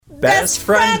Best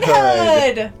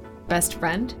friendhood. Best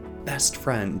friend? Best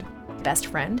friend. Best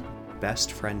friend?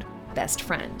 Best friend. Best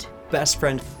friend. Best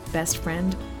friend. Best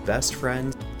friend? Best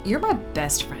friend. You're my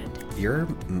best friend. You're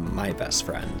my best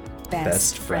friend.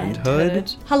 Best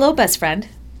friendhood. Hello, best friend.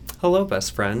 Hello,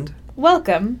 best friend.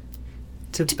 Welcome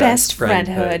To Best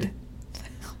Friendhood.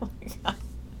 Oh my God.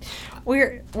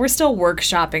 We're still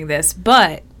workshopping this,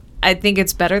 but I think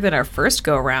it's better than our first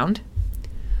go around.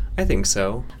 I think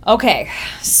so. Okay,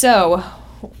 so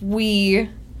we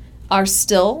are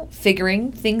still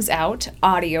figuring things out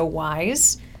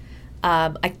audio-wise.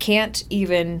 I can't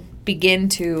even begin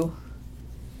to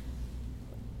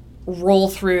roll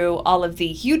through all of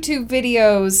the YouTube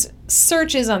videos,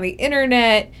 searches on the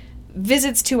internet,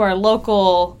 visits to our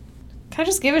local... Can I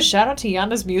just give a shout out to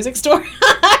Yonda's Music Store?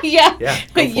 Yeah, go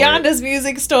for Yonda's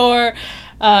Music Store,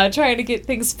 trying to get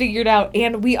things figured out.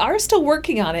 And we are still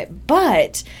working on it,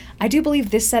 but I do believe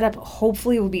this setup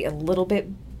hopefully will be a little bit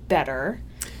better.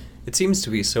 It seems to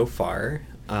be so far.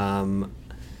 I'm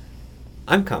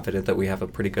confident that we have a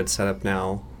pretty good setup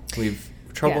now. We've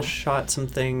troubleshot some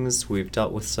things. We've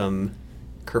dealt with some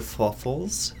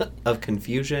kerfuffles of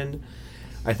confusion.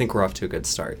 I think we're off to a good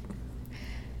start.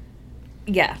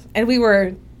 Yeah, and we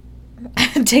were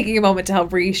taking a moment to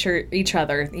help reassure each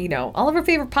other. You know, all of our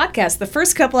favorite podcasts, the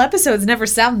first couple episodes never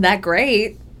sound that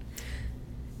great.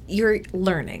 You're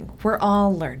learning. We're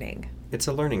all learning. It's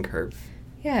a learning curve.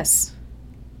 Yes.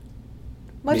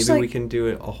 Maybe we can do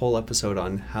a whole episode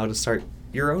on how to start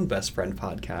your own best friend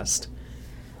podcast.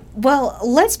 Well,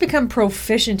 let's become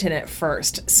proficient in it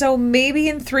first. So maybe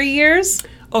in 3 years?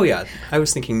 Oh, yeah. I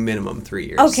was thinking minimum 3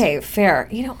 years. Okay, fair.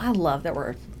 You know, I love that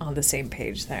we're on the same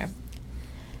page there.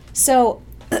 So,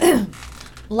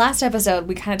 last episode,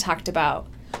 we kind of talked about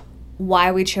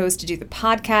why we chose to do the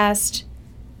podcast,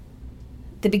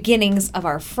 the beginnings of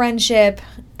our friendship,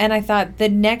 and I thought the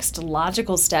next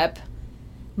logical step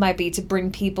might be to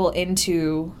bring people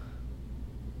into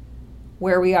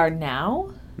where we are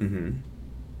now. Mm-hmm.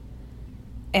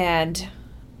 And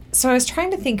so I was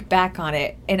trying to think back on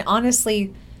it, and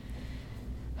honestly,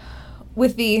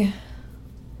 with the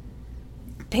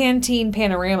Pantene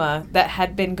Panorama that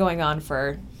had been going on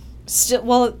for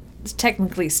it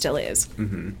technically still is.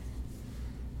 Mm-hmm.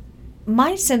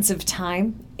 My sense of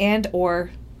time and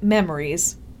or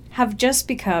memories have just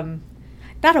become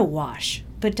not a wash,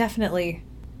 but definitely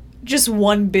just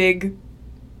one big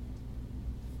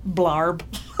blarb.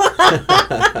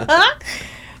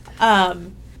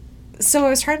 So I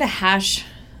was trying to hash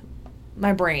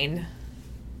my brain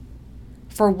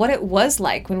for what it was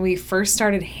like when we first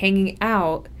started hanging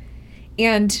out,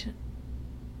 and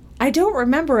I don't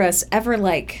remember us ever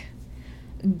like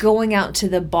going out to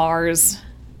the bars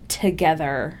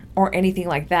together or anything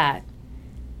like that.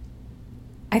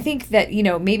 I think that, you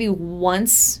know, maybe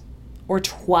once or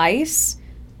twice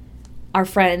our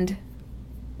friend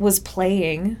was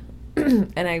playing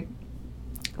and I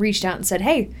reached out and said,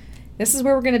 hey, this is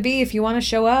where we're going to be if you want to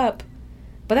show up.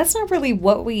 But that's not really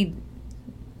what we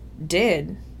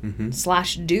did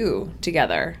 / do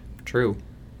together. True.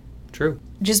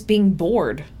 Just being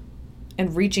bored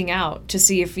and reaching out to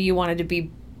see if you wanted to be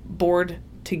bored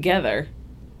together.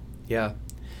 Yeah.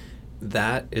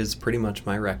 That is pretty much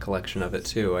my recollection of it,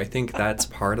 too. I think that's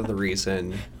part of the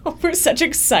reason. We're such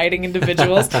exciting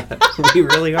individuals. We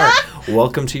really are.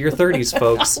 Welcome to your 30s,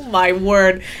 folks. Oh, my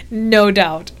word. No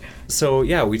doubt. So,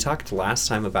 yeah, we talked last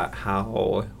time about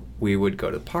how we would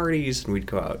go to parties and we'd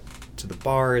go out to the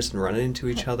bars and run into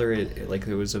each other. It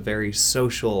was a very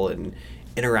social and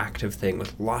interactive thing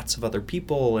with lots of other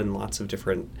people and lots of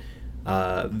different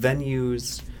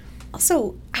venues.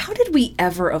 Also, how did we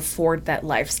ever afford that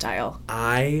lifestyle?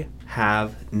 I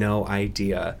have no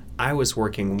idea. I was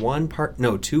working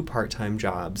 2 part-time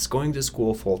jobs, going to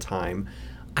school full-time.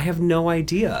 I have no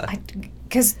idea.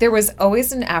 Because there was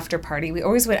always an after party. We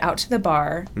always went out to the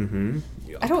bar. Mm-hmm.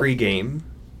 Pre-game.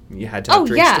 You had to have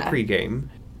drinks to pre-game.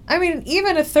 I mean,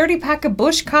 even a 30-pack of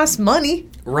Busch costs money.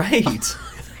 Right.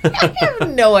 I have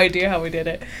no idea how we did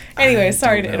it. Anyway,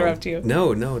 sorry to interrupt you.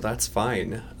 No, that's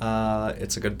fine.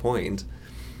 It's a good point.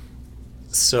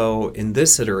 So, in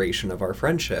this iteration of our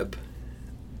friendship,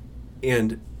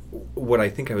 and what I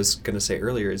think I was going to say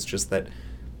earlier is just that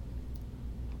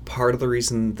part of the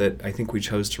reason that I think we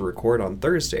chose to record on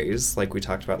Thursdays, like we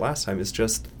talked about last time, is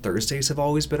just Thursdays have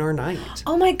always been our night.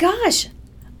 Oh my gosh.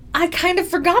 I kind of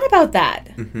forgot about that.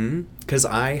 Mm-hmm. Because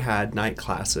I had night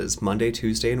classes Monday,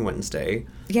 Tuesday, and Wednesday.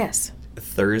 Yes.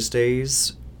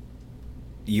 Thursdays,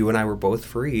 you and I were both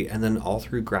free. And then all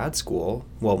through grad school,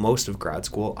 well, most of grad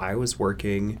school, I was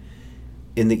working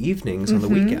in the evenings on the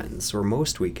weekends, or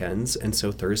most weekends. And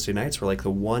so Thursday nights were like the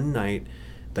one night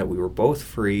that we were both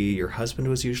free. Your husband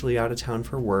was usually out of town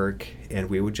for work, and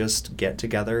we would just get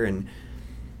together. And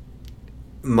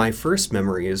my first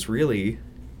memory is really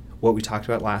what we talked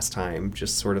about last time,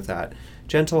 just sort of that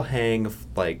gentle hang of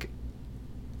like,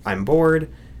 I'm bored,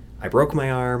 I broke my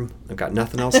arm, I've got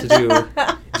nothing else to do.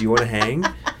 Do you want to hang?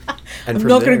 And I'm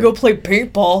not going to go play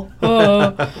paintball.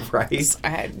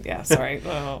 Right? Sorry.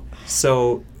 Oh.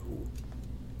 So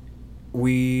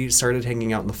we started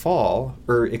hanging out in the fall,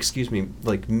 or excuse me,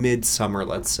 like midsummer,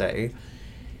 let's say,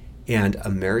 and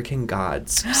American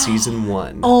Gods season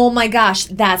 1. Oh my gosh,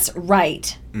 that's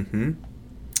right. Mm-hmm.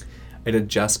 It had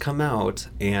just come out,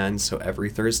 and so every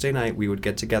Thursday night we would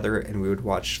get together and we would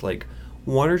watch like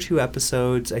 1 or 2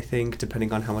 episodes, I think,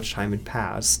 depending on how much time had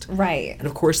passed. Right. And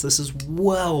of course, this is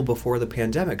well before the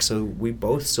pandemic, so we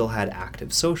both still had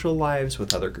active social lives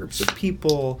with other groups of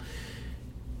people.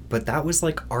 But that was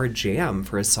like our jam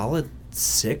for a solid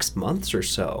 6 months or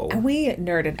so. And we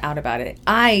nerded out about it.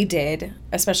 I did,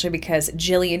 especially because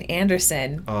Gillian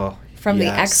Anderson from the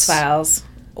X-Files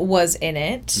was in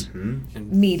it. Mm-hmm.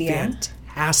 And Media.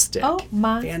 Fantastic. Oh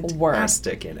my word.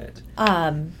 Fantastic in it.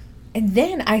 And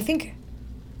then I think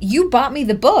you bought me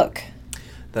the book.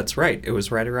 That's right. It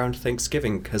was right around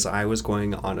Thanksgiving because I was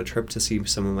going on a trip to see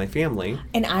some of my family.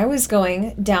 And I was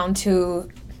going down to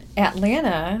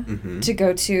Atlanta to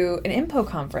go to an IMPO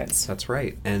conference. That's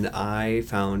right. And I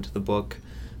found the book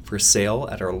for sale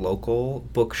at our local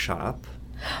bookshop.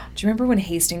 Do you remember when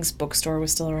Hastings Bookstore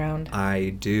was still around? I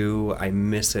do. I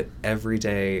miss it every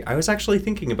day. I was actually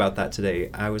thinking about that today.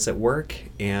 I was at work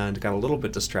and got a little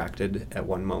bit distracted at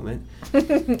one moment.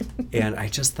 And I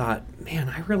just thought, man,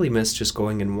 I really miss just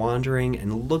going and wandering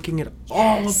and looking at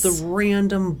all of the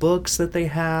random books that they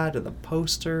had and the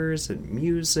posters and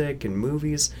music and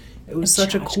movies. It was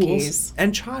such a cool...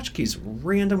 And tchotchkes.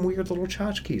 Random weird little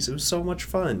tchotchkes. It was so much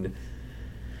fun.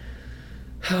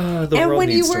 The and world when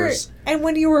needs you were stores. and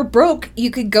when you were broke, you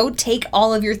could go take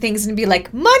all of your things and be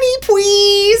like, "Money,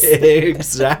 please."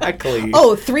 Exactly.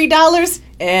 Oh,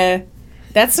 $3?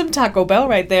 That's some Taco Bell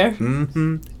right there.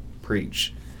 Mm-hmm.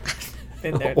 Preach.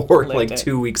 Been there, Or lived like it.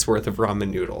 2 weeks worth of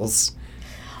ramen noodles.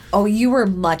 Oh, you were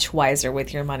much wiser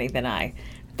with your money than I.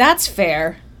 That's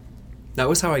fair. That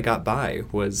was how I got by.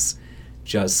 Was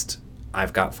just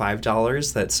I've got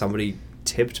 $5 that somebody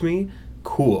tipped me.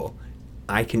 Cool.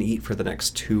 I can eat for the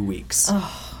next 2 weeks.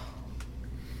 Oh.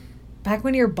 Back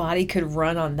when your body could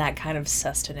run on that kind of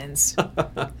sustenance.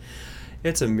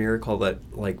 It's a miracle that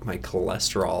like my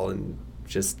cholesterol and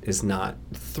just is not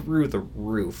through the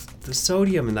roof. The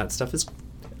sodium in that stuff is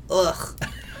ugh.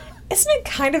 Isn't it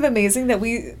kind of amazing that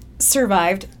we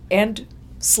survived and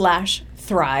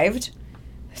 /thrived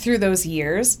through those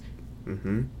years?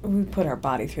 Mm-hmm. We put our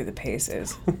body through the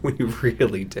paces. We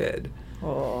really did.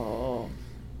 Oh.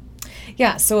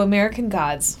 Yeah, so American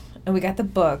Gods, and we got the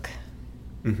book,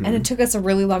 Mm-hmm. and it took us a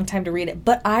really long time to read it.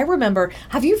 But I remember,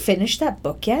 have you finished that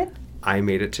book yet? I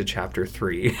made it to chapter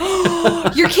 3.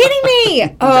 You're kidding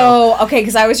me! Oh, okay,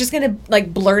 because I was just going to,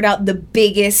 like, blurt out the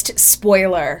biggest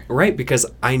spoiler. Right, because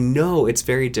I know it's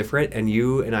very different, and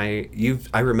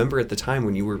I remember at the time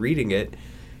when you were reading it,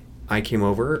 I came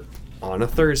over on a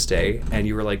Thursday, and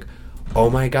you were like, oh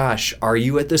my gosh, are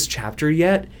you at this chapter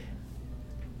yet?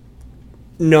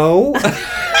 No.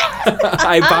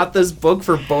 I bought this book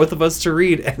for both of us to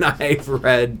read, and I've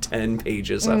read 10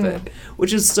 pages of it,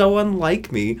 which is so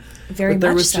unlike me. Very but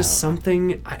there much was just so.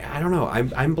 something, I don't know,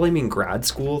 I'm blaming grad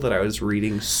school that I was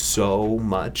reading so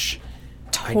much.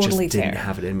 I just Totally didn't fair.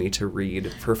 have it in me to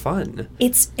read for fun.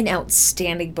 It's an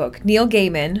outstanding book. Neil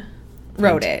Gaiman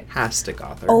wrote it. Fantastic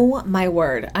author. Oh, my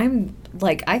word.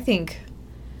 I think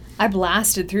I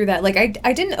blasted through that. Like,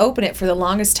 I didn't open it for the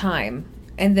longest time.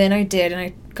 And then I did, and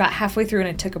I got halfway through and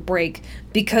I took a break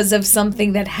because of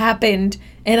something that happened,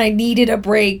 and I needed a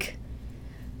break.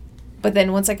 But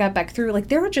then once I got back through, like,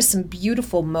 there were just some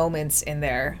beautiful moments in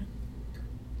there.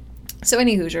 So,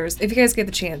 any Hoosiers, if you guys get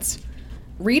the chance,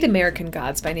 read American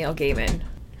Gods by Neil Gaiman.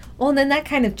 Well, and then that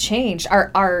kind of changed.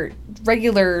 Our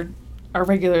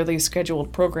regularly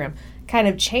scheduled program kind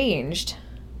of changed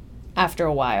after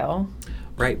a while.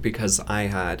 Right, because I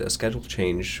had a schedule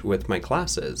change with my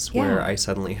classes where Yeah. I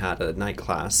suddenly had a night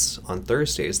class on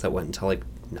Thursdays that went until like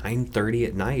 9:30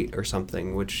 at night or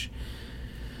something, which,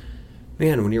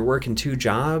 man, when you're working 2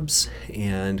 jobs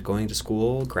and going to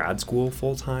school, grad school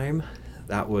full time,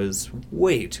 that was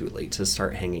way too late to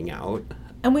start hanging out.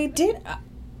 And we did,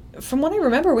 from what I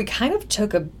remember, we kind of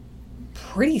took a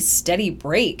pretty steady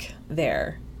break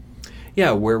there.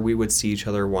 Yeah, where we would see each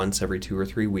other once every 2 or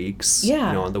 3 weeks.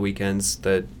 Yeah. On the weekends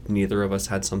that neither of us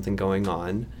had something going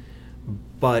on.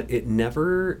 but it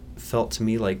never felt to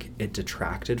me like it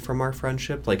detracted from our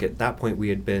friendship. Like, at that point, we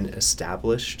had been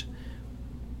established,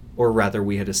 or rather,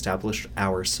 we had established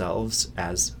ourselves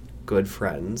as good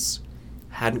friends.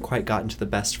 Hadn't quite gotten to the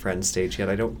best friend stage yet,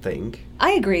 I don't think.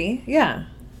 I agree, yeah.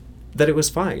 That it was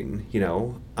fine, you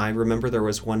know. I remember there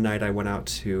was one night I went out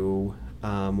to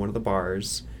one of the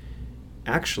bars.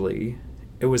 Actually,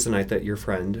 it was the night that your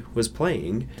friend was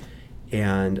playing,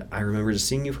 and I remember just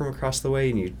seeing you from across the way,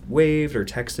 and you waved or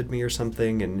texted me or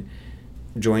something, and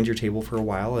joined your table for a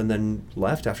while, and then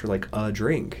left after, like, a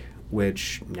drink,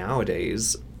 which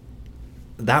nowadays,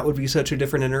 that would be such a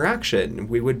different interaction.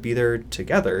 We would be there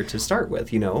together to start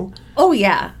with, you know? Oh,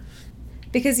 yeah.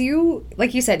 Because you,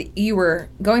 like you said, you were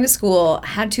going to school,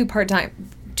 had two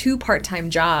part-time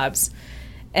jobs,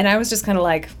 and I was just kind of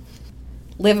like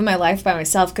living my life by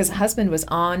myself because husband was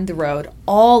on the road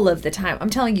all of the time. I'm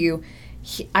telling you,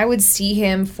 I would see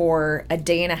him for a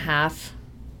day and a half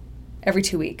every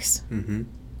 2 weeks. Mm-hmm.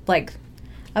 Like,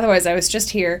 otherwise I was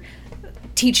just here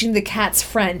teaching the cats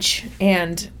French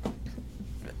and,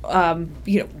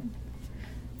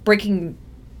 breaking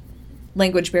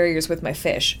language barriers with my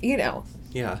fish,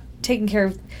 Yeah. taking care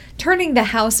of, turning the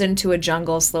house into a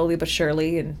jungle slowly but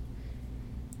surely, and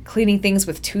cleaning things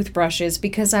with toothbrushes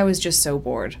because I was just so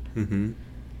bored. Mm-hmm.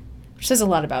 Which says a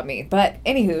lot about me. But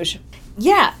anywho,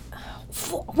 yeah.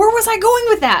 Where was I going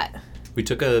with that? We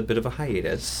took a bit of a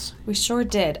hiatus. We sure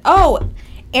did. Oh,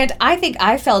 and I think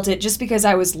I felt it just because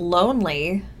I was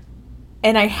lonely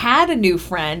and I had a new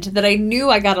friend that I knew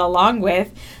I got along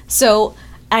with. So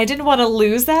I didn't want to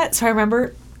lose that. So I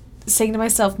remember saying to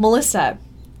myself, Melissa,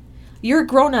 you're a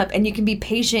grown up and you can be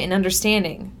patient and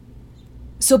understanding.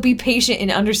 So be patient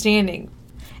and understanding.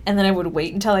 And then I would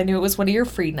wait until I knew it was one of your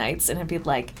free nights and I'd be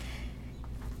like,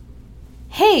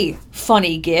 hey,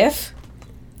 funny gif,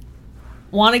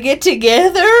 want to get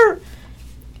together?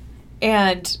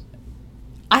 And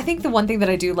I think the one thing that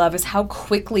I do love is how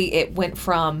quickly it went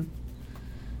from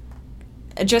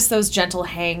just those gentle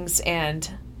hangs and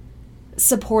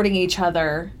supporting each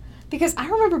other. Because I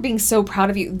remember being so proud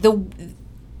of you,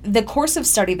 the course of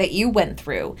study that you went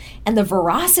through and the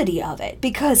veracity of it.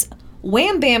 Because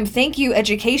wham bam, thank you,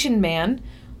 education man.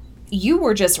 You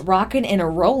were just rocking and a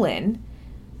rolling,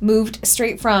 moved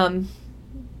straight from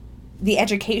the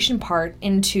education part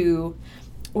into,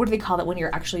 what do they call it when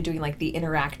you're actually doing like the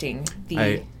interacting?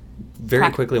 I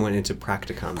very quickly went into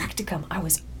practicum. Practicum. I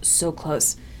was so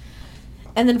close.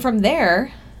 And then from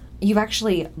there, you've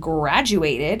actually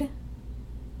graduated,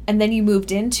 and then you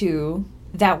moved into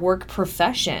that work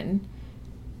profession.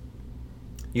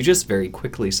 You just very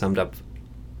quickly summed up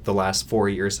the last 4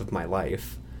 years of my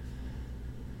life.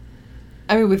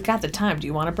 I mean, we've got the time. Do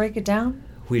you want to break it down?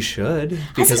 We should.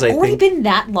 Has it already been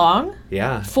that long?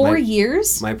 Yeah. 4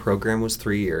 years? My program was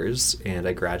 3 years, and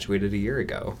I graduated a year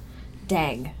ago.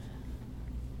 Dang.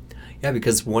 Yeah,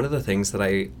 because one of the things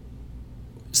that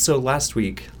So last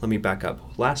week, let me back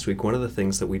up. Last week, one of the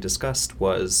things that we discussed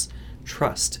was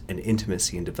trust and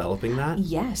intimacy and developing that.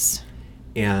 Yes.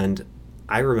 And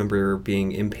I remember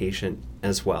being impatient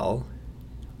as well,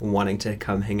 wanting to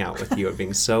come hang out with you and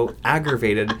being so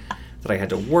aggravated that I had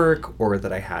to work or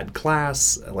that I had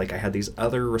class, like I had these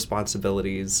other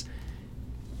responsibilities.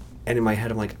 And in my head,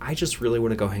 I'm like, I just really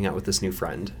want to go hang out with this new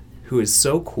friend who is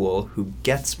so cool, who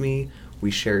gets me.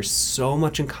 We share so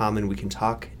much in common. We can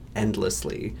talk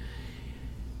endlessly.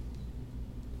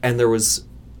 And there was,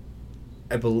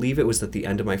 I believe it was at the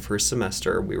end of my first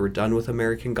semester, we were done with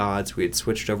American Gods. We had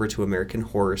switched over to American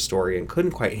Horror Story and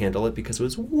couldn't quite handle it because it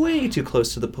was way too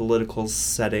close to the political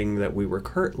setting that we were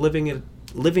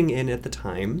living in at the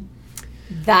time.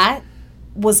 That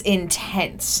was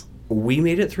intense. We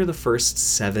made it through the first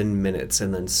 7 minutes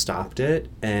and then stopped it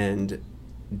and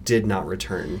did not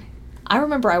return. I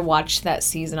remember I watched that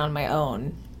season on my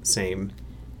own. Same.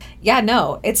 Yeah,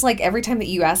 no. It's like every time that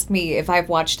you ask me if I've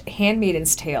watched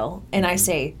Handmaid's Tale, and I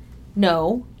say,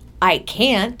 no, I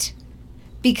can't,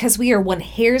 because we are one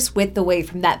hair's width away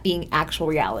from that being actual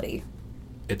reality.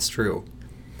 It's true.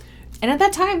 And at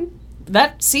that time,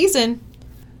 that season,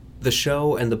 the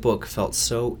show and the book felt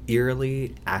so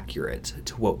eerily accurate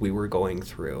to what we were going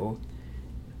through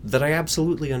that I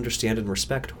absolutely understand and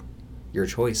respect your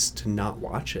choice to not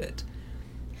watch it.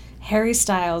 Harry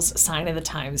Styles' Sign of the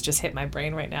Times just hit my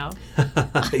brain right now.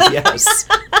 Yes,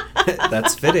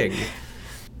 that's fitting.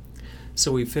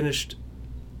 So we finished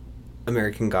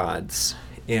American Gods,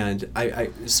 and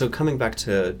so coming back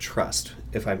to trust,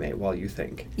 if I may, while you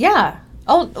think. Yeah.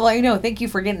 Oh, well, thank you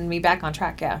for getting me back on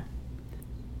track, yeah.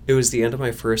 It was the end of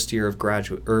my first year of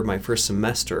my first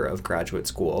semester of graduate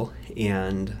school,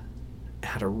 and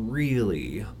had a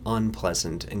really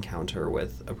unpleasant encounter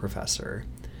with a professor.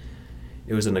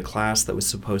 It was in a class that was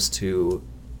supposed to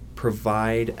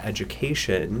provide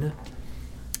education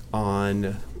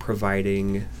on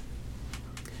providing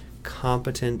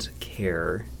competent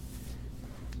care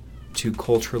to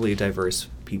culturally diverse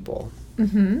people.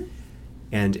 Mm-hmm.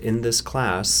 And in this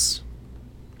class,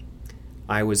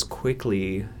 I was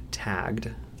quickly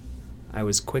tagged, I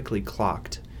was quickly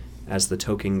clocked as the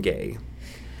token gay.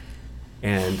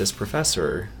 And this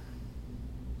professor,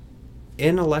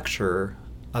 in a lecture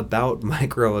about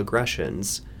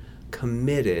microaggressions,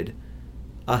 committed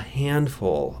a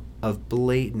handful of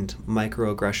blatant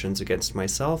microaggressions against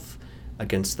myself,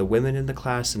 against the women in the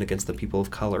class, and against the people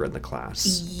of color in the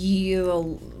class.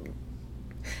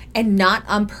 And not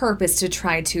on purpose to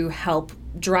try to help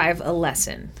drive a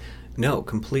lesson. No,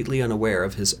 completely unaware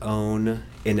of his own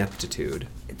ineptitude.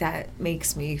 That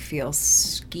makes me feel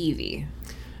skeevy.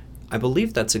 I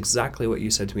believe that's exactly what you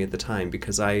said to me at the time,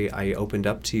 because I opened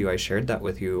up to you, I shared that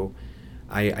with you.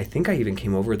 I think I even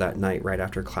came over that night right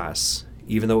after class.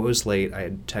 Even though it was late, I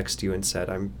had texted you and said,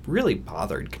 I'm really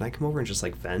bothered. Can I come over and just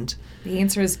vent? The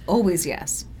answer is always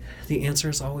yes. The answer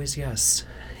is always yes.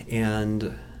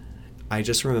 And I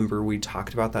just remember we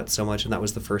talked about that so much, and that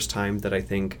was the first time that I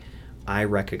think I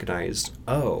recognized,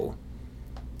 oh,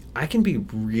 I can be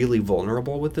really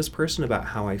vulnerable with this person about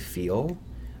how I feel,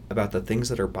 about the things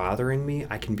that are bothering me.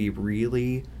 I can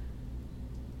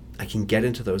get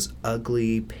into those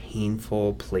ugly,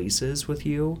 painful places with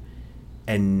you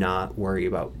and not worry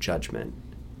about judgment.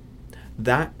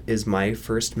 That is my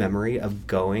first memory of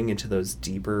going into those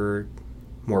deeper,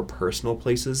 more personal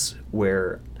places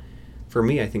where, for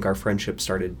me, I think our friendship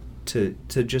started to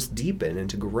just deepen and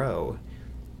to grow.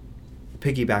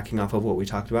 Piggybacking off of what we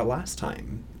talked about last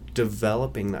time,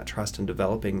 developing that trust and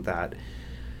developing that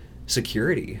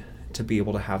security to be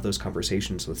able to have those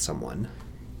conversations with someone.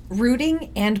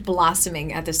 Rooting and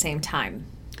blossoming at the same time.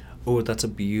 Oh, that's a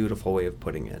beautiful way of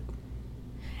putting it.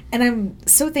 And I'm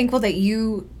so thankful that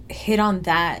you hit on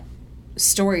that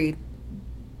story,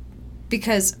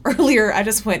 because earlier I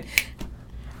just went,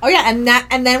 oh yeah, and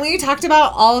then when you talked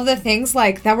about all of the things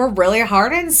that were really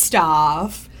hard and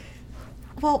stuff.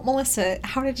 Well, Melissa,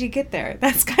 how did you get there?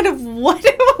 That's kind of what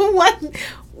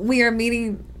we are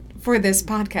meeting for this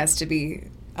podcast to be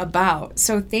about.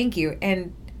 So thank you.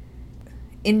 And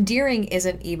endearing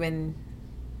isn't even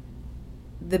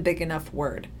the big enough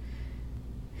word.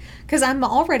 Because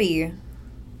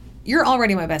you're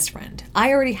already my best friend.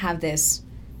 I already have this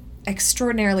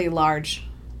extraordinarily large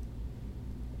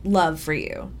love for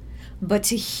you. But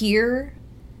to hear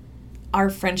our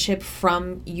friendship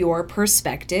from your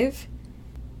perspective,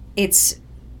 it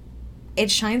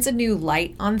shines a new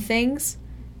light on things.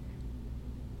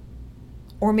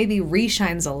 Or maybe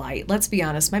reshines a light. Let's be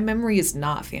honest, my memory is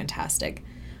not fantastic.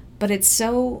 But it's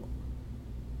so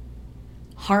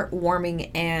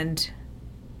heartwarming and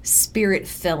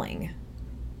spirit-filling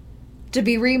to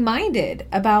be reminded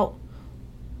about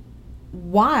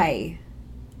why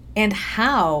and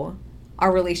how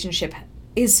our relationship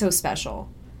is so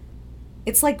special.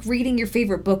 It's like reading your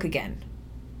favorite book again.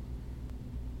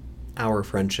 Our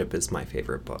friendship is my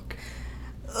favorite book.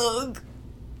 Ugh.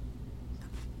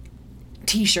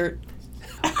 T-shirt.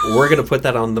 We're going to put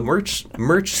that on the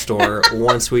merch store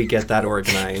once we get that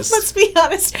organized. Let's be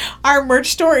honest. Our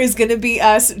merch store is going to be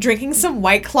us drinking some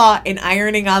White Claw and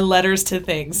ironing on letters to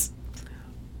things.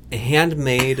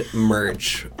 Handmade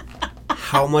merch.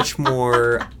 How much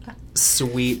more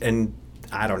sweet and,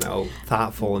 I don't know,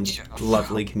 thoughtful and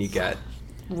lovely can you get?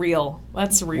 Real.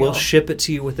 That's real. We'll ship it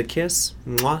to you with a kiss.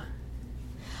 Mwah.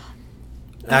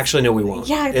 Actually, no, we won't.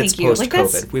 Yeah, it's thank you.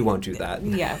 post-COVID. We won't do that.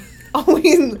 Yeah. Oh,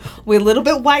 we're a little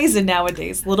bit wiser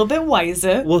nowadays. A little bit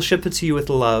wiser. We'll ship it to you with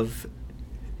love.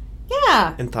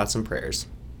 Yeah. And thoughts and prayers.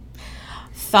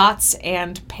 Thoughts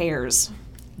and pears.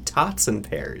 Tots and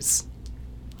pears.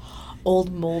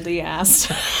 Old moldy ass.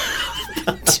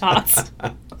 Tots.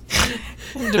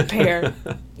 And a pear.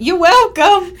 You're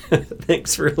welcome.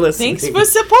 Thanks for listening. Thanks for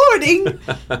supporting.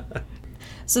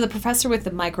 So the professor with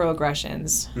the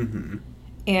microaggressions. Mm-hmm.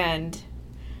 And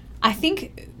I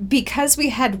think because we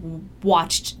had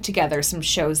watched together some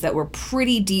shows that were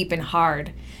pretty deep and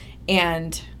hard,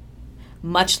 and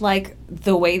much like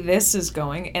the way this is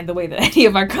going and the way that any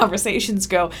of our conversations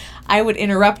go, I would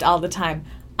interrupt all the time.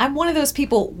 I'm one of those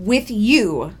people with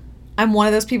you. I'm one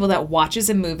of those people that watches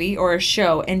a movie or a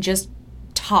show and just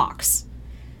talks.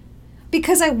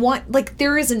 Because I want,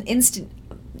 there is an instant,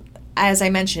 as I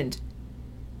mentioned,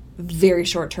 very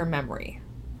short-term memory.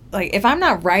 If I'm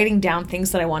not writing down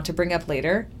things that I want to bring up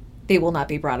later, they will not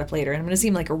be brought up later. And I'm going to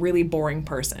seem like a really boring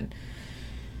person.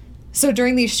 So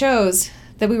during these shows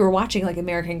that we were watching, like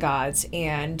American Gods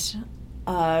and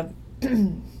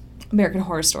American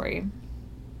Horror Story.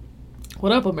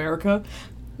 What up, America?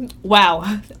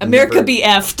 Wow. America Never- be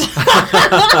effed.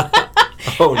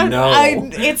 Oh no.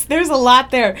 There's a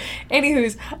lot there.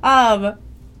 Anywho's,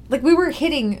 like we were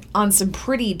hitting on some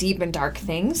pretty deep and dark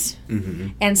things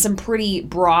and some pretty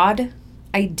broad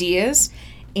ideas.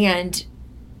 And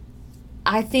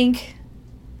I think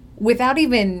without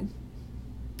even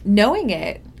knowing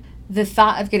it, the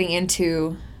thought of getting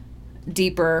into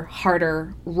deeper,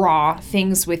 harder, raw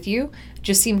things with you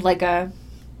just seemed like a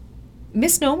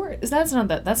misnomer. That's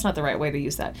not the right way to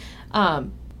use that.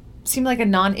 Seemed like a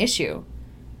non-issue.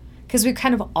 Because we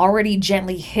kind of already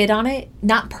gently hit on it,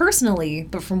 not personally,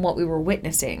 but from what we were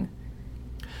witnessing.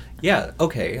 Yeah,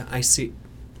 okay, I see.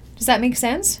 Does that make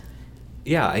sense?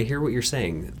 Yeah, I hear what you're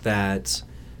saying, that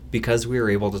because we were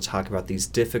able to talk about these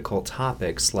difficult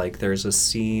topics, like there's a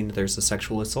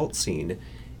sexual assault scene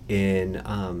in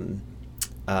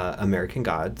American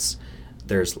Gods,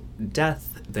 there's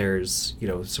death, there's,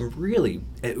 some really,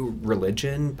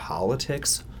 religion,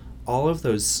 politics, all of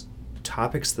those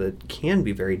topics that can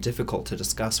be very difficult to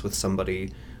discuss with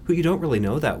somebody who you don't really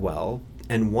know that well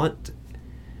and want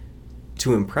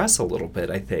to impress a little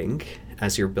bit. I think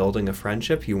as you're building a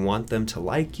friendship, you want them to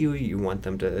like you, you want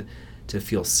them to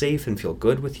feel safe and feel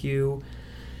good with you.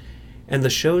 And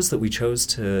the shows that we chose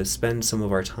to spend some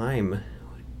of our time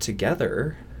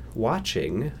together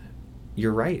watching,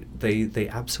 you're right, they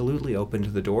absolutely opened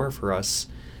the door for us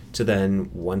to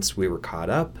then, once we were caught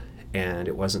up and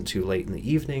it wasn't too late in the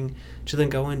evening, to then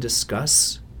go and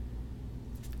discuss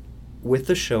with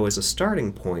the show as a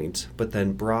starting point, but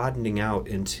then broadening out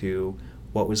into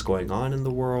what was going on in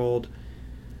the world,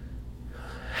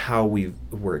 how we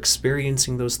were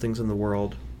experiencing those things in the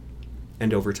world.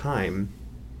 And over time,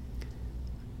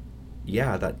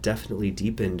 yeah, that definitely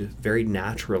deepened very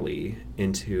naturally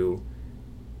into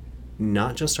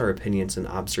not just our opinions and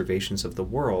observations of the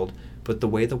world, but the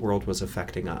way the world was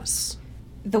affecting us.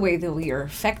 The way that we are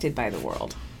affected by the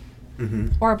world.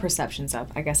 Or our perceptions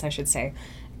of, I guess I should say.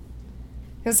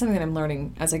 That's something that I'm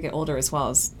learning as I get older as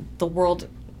well, is the world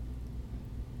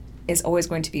is always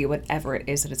going to be whatever it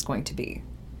is that it's going to be.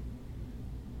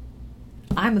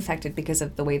 I'm affected because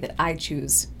of the way that I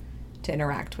choose to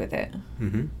interact with it.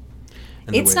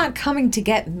 It's not coming to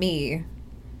get me.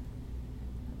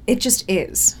 It just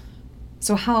is.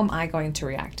 So how am I going to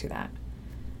react to that?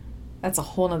 That's a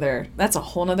whole nother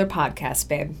podcast,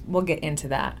 babe. We'll get into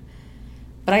that.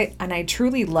 But I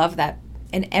truly love that.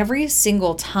 And every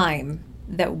single time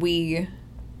that we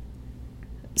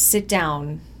sit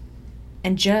down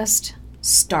and just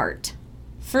start,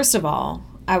 first of all,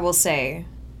 I will say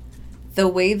the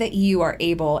way that you are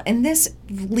able, and this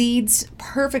leads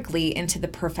perfectly into the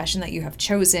profession that you have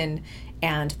chosen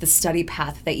and the study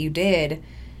path that you did.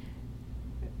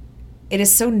 It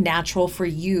is so natural for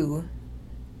you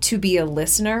to be a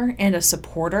listener and a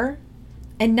supporter,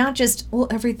 and not just, well,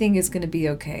 everything is going to be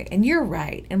okay, and you're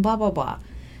right, and blah, blah, blah.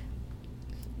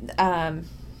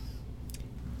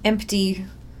 Empty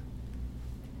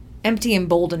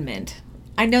emboldenment.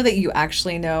 I know that you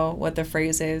actually know what the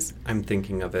phrase is. I'm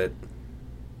thinking of it.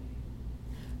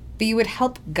 But you would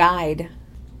help guide.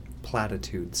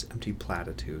 Platitudes, empty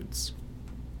platitudes.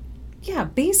 Yeah,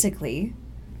 basically.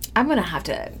 I'm going to have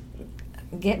to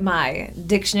get my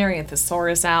dictionary and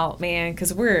thesaurus out, man,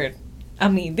 because there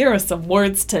are some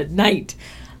words tonight.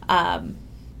 And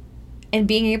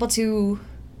being able to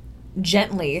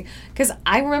gently, because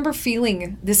I remember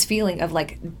feeling this feeling of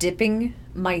like dipping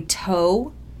my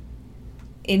toe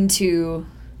into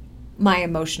my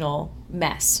emotional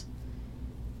mess.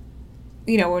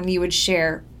 When you would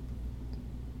share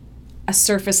a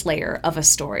surface layer of a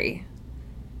story.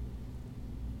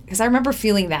 Because I remember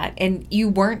feeling that, and you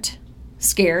weren't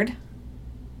scared.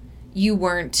 You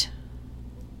weren't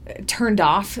turned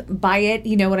off by it.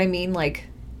 You know what I mean? Like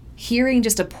hearing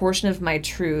just a portion of my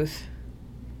truth,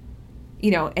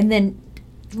 and then,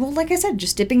 well, like I said,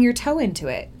 just dipping your toe into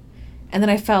it. And then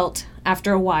I felt,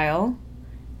 after a while,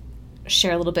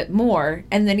 share a little bit more.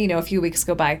 And then, a few weeks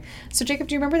go by. So, Jacob,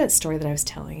 do you remember that story that I was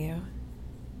telling you?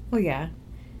 Well, yeah.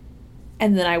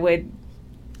 And then I would,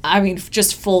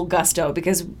 just full gusto,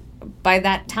 because by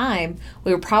that time,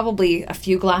 we were probably a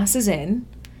few glasses in,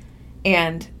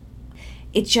 and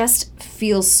it just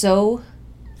feels so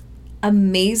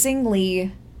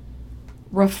amazingly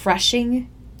refreshing,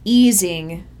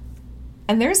 easing,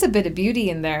 and there's a bit of beauty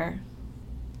in there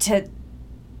to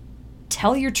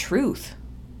tell your truth,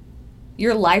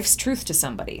 your life's truth to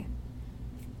somebody,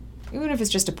 even if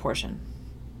it's just a portion,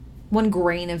 one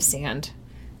grain of sand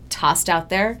tossed out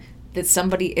there. that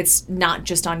somebody, it's not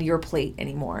just on your plate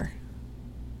anymore.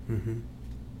 Mm-hmm.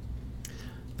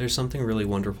 There's something really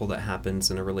wonderful that happens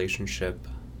in a relationship,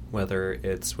 whether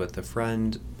it's with a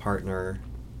friend, partner,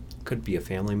 could be a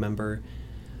family member,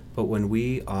 but when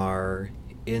we are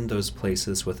in those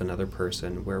places with another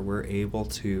person where we're able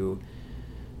to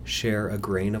share a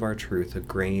grain of our truth, a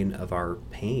grain of our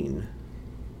pain,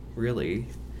 really,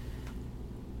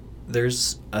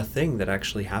 there's a thing that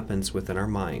actually happens within our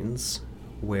minds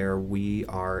where we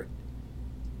are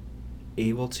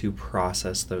able to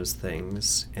process those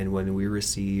things, and when we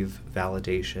receive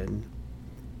validation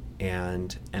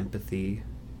and empathy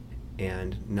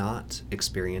and not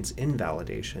experience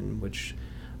invalidation, which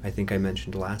I think I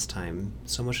mentioned last time,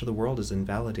 so much of the world is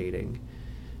invalidating.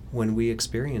 When we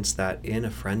experience that in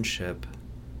a friendship,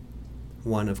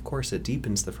 one, of course, it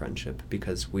deepens the friendship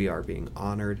because we are being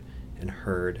honored and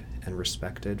heard and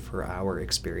respected for our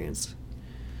experience.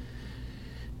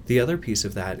 The other piece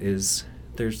of that is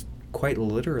there's quite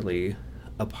literally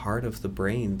a part of the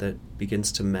brain that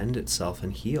begins to mend itself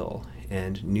and heal,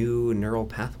 and new neural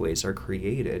pathways are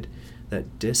created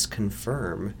that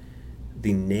disconfirm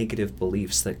the negative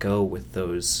beliefs that go with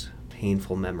those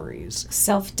painful memories.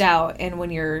 Self-doubt, and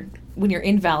when you're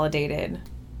invalidated,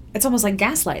 it's almost like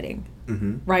gaslighting,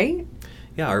 Mm-hmm. right?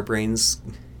 Yeah, our brains,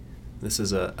 this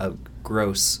is a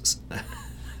gross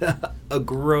a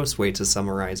gross way to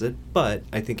summarize it, but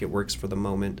I think it works for the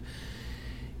moment.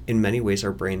 In many ways,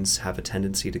 our brains have a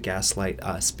tendency to gaslight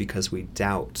us because we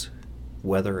doubt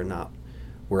whether or not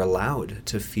we're allowed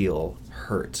to feel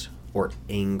hurt or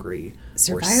angry or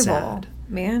Survival, sad.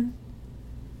 man.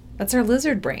 That's our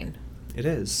lizard brain. It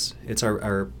is. It's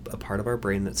a part of our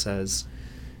brain that says,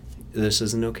 this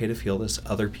isn't okay to feel this,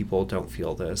 other people don't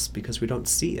feel this, because we don't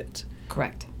see it.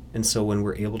 Correct. And so when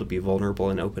we're able to be vulnerable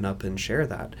and open up and share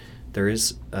that, there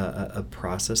is a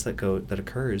process that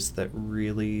occurs that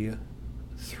really,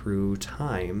 through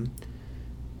time,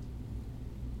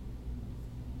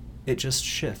 it just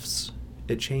shifts.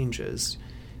 It changes.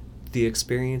 The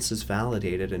experience is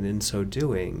validated, and in so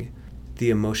doing, the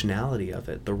emotionality of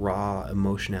it, the raw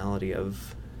emotionality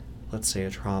of, let's say, a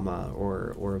trauma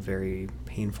or a very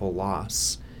painful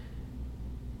loss,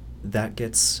 that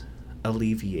gets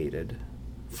alleviated.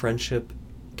 Friendship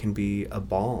can be a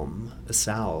balm, a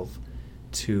salve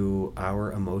to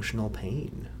our emotional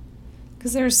pain.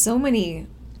 Because there's so many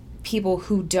people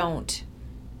who don't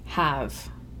have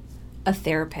a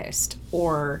therapist,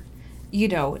 or,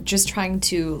 just trying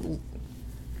to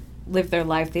live their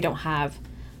life. They don't have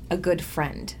a good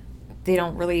friend. They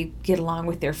don't really get along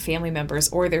with their family members,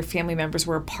 or their family members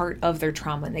were a part of their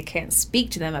trauma and they can't speak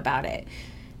to them about it.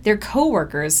 Their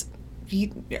coworkers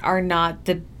are not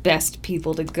the best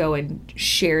people to go and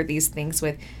share these things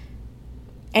with.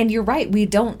 And you're right, we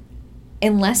don't,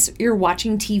 unless you're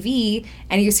watching TV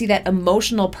and you see that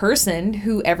emotional person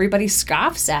who everybody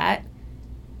scoffs at.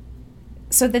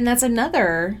 So then that's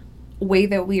another way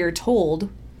that we are told,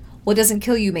 what doesn't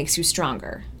kill you makes you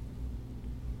stronger.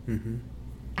 Mm-hmm.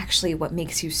 Actually, what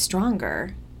makes you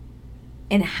stronger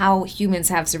and how humans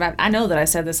have survived. I know that I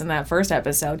said this in that first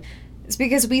episode. It's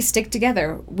because we stick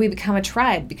together. We become a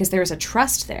tribe because there's a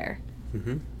trust there.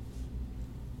 Mm-hmm.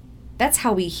 That's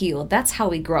how we heal. That's how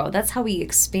we grow. That's how we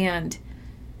expand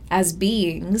as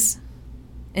beings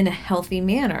in a healthy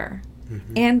manner.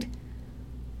 Mm-hmm. And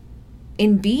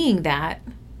in being that,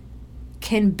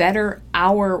 can better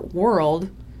our world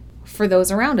for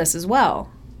those around us as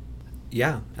well.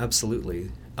 Yeah,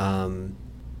 absolutely.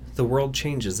 The world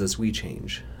changes as we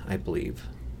change, I believe.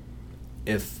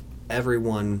 If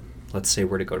everyone, let's say,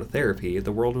 were to go to therapy,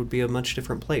 the world would be a much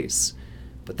different place.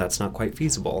 But that's not quite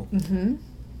feasible. Mm-hmm.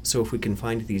 So if we can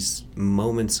find these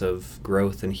moments of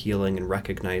growth and healing and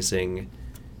recognizing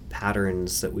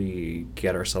patterns that we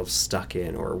get ourselves stuck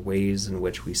in, or ways in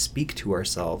which we speak to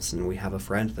ourselves, and we have a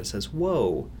friend that says,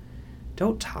 whoa,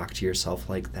 don't talk to yourself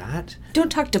like that.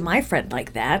 Don't talk to my friend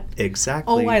like that.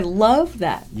 Exactly. Oh, I love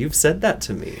that. You've said that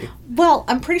to me. Well,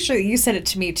 I'm pretty sure that you said it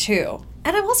to me too.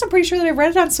 And I'm also pretty sure that I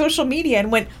read it on social media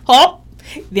and went, oh,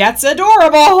 that's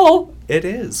adorable. It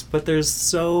is, but there's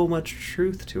so much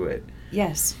truth to it.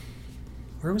 Yes.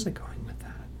 Where was I going with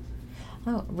that?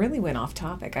 Oh, it really went off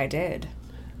topic. I did.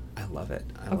 I love it.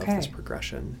 I Okay. love this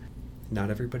progression. Not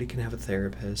everybody can have a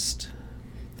therapist.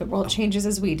 The world changes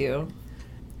as we do.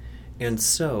 And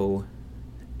so,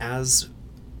 as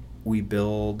we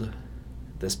build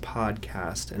this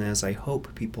podcast, and as I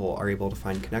hope people are able to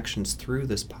find connections through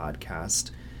this podcast,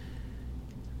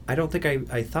 I don't think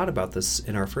I thought about this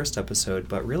in our first episode,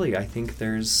 but really I think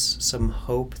there's some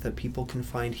hope that people can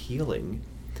find healing.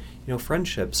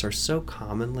 Friendships are so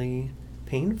commonly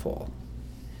painful.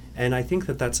 And I think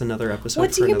that that's another episode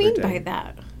What for do you another mean day. by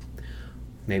that?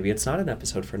 Maybe it's not an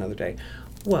episode for another day.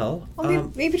 Well,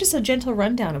 Maybe just a gentle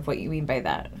rundown of what you mean by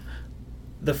that.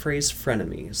 the phrase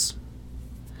frenemies.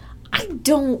 I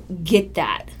don't get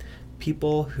that.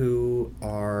 People who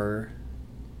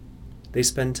they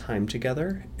spend time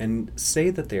together and say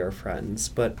that they are friends,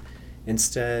 but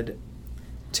instead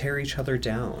tear each other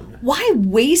down. Why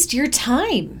waste your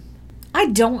time? I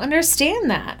don't understand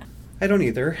that. I don't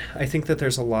either. I think that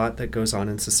there's a lot that goes on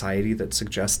in society that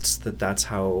suggests that that's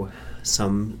how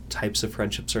some types of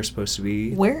friendships are supposed to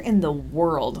be. Where in the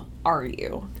world are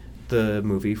you? The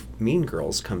movie Mean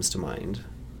Girls comes to mind.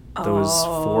 Those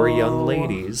four young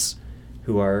ladies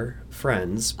who are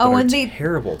friends, but are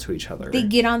terrible to each other. They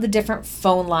get on the different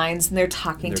phone lines and they're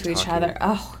talking to each other. talking.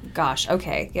 Oh, gosh.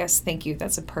 Okay. Yes, thank you.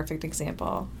 That's a perfect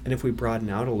example. And if we broaden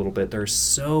out a little bit, there are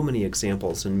so many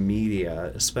examples in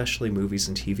media, especially movies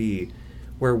and TV,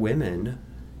 where women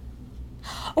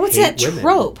Oh, it's hate that women.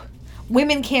 trope.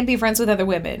 Women can't be friends with other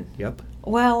women. Yep.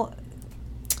 Well,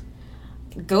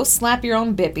 go slap your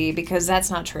own bippy because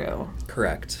that's not true.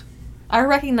 Correct. I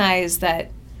recognize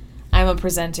that I'm a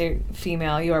presenting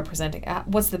female, you are presenting.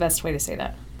 What's the best way to say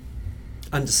that?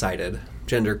 Undecided.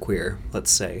 Gender queer,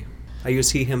 let's say. I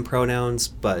use he, him pronouns,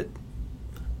 but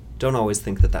don't always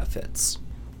think that that fits.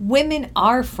 Women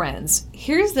are friends.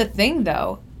 Here's the thing,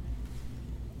 though.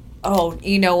 Oh,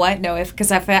 you know what? No, if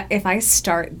I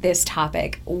start this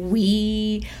topic,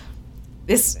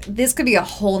 this could be a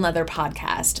whole nother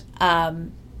podcast.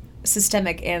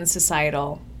 Systemic and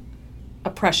societal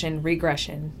oppression,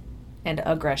 regression, and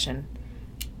aggression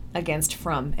against,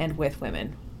 from, and with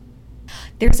women.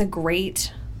 There's a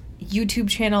great YouTube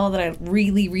channel that I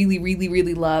really, really, really,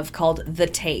 really love called The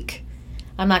Take.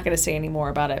 I'm not going to say any more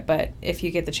about it, but if you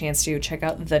get the chance to, check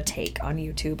out The Take on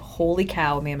YouTube. Holy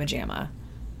cow, Mama Jamma.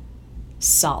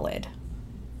 Solid.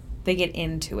 They get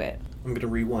into it. I'm going to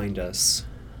rewind us.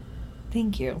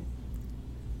 Thank you.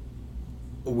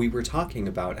 We were talking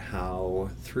about how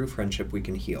through friendship we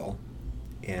can heal,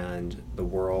 and the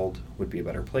world would be a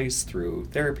better place through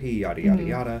therapy, yada, yada,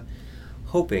 yada,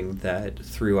 hoping that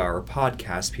through our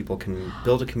podcast people can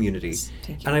build a community.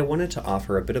 Thank you. And I wanted to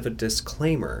offer a bit of a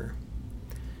disclaimer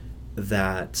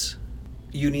that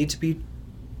you need to be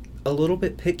a little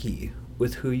bit picky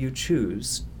with who you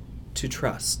choose to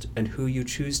trust and who you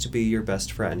choose to be your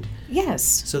best friend, Yes.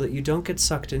 so that you don't get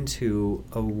sucked into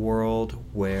a world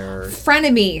where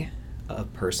Frenemy. a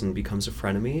person becomes a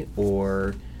frenemy.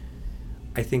 Or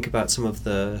I think about some of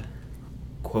the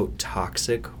quote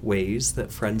toxic ways that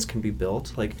friends can be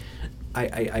built. Like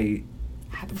I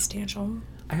Happenstantial.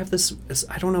 have this,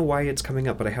 I don't know why it's coming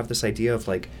up, but I have this idea of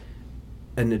like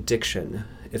an addiction.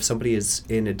 If somebody is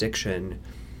in addiction,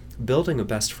 building a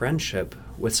best friendship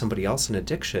with somebody else in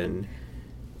addiction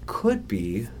could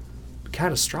be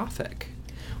catastrophic.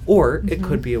 Or it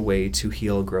could be a way to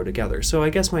heal, grow together. So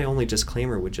I guess my only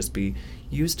disclaimer would just be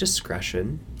use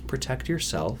discretion, protect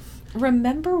yourself,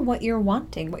 Remember what you're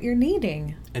wanting, what you're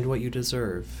needing. and what you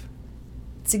deserve.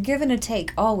 It's a give and a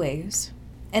take, always.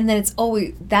 And then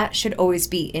that should always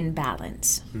be in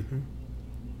balance. Mm-hmm.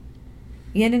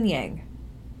 Yin and yang.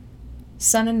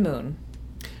 Sun and moon.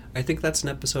 I think that's an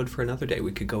episode for another day.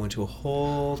 We could go into a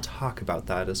whole talk about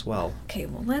that as well. Okay,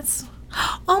 well, let's...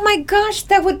 Oh my gosh,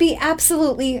 that would be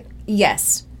absolutely...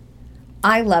 Yes.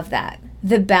 I love that.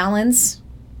 The balance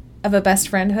of a best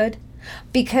friendhood.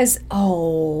 Because,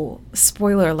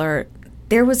 spoiler alert,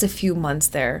 there was a few months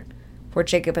there where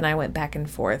Jacob and I went back and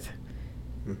forth.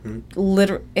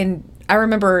 Mm-hmm. And I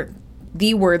remember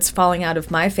the words falling out of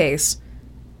my face.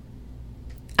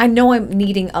 I know I'm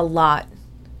needing a lot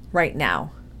right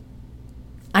now.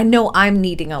 I know I'm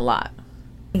needing a lot.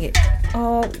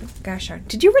 Oh, gosh darn.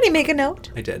 Did you already make a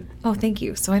note? I did. Oh, thank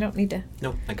you. So I don't need to...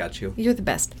 No, I got you. You're the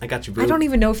best. I got you, boo. I don't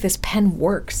even know if this pen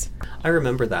works. I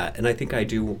remember that, and I think I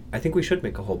do. I think we should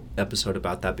make a whole episode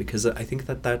about that, because I think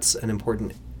that that's an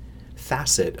important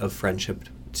facet of friendship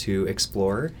to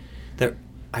explore that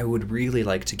I would really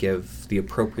like to give the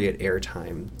appropriate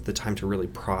airtime, the time to really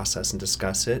process and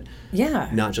discuss it. Yeah.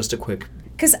 Not just a quick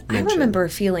Because I mention. remember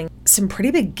feeling some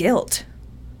pretty big guilt,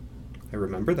 I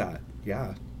remember that,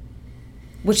 yeah.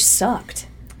 which sucked.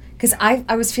 Because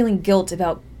I was feeling guilt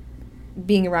about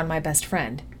being around my best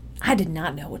friend. I did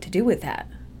not know what to do with that.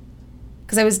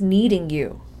 Because I was needing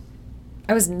you.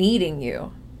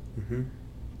 Mm-hmm.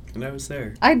 And I was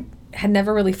there. I had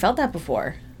never really felt that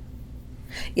before.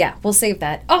 Yeah, we'll save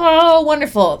that. Oh,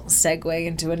 wonderful. Segue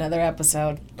into another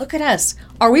episode. Look at us.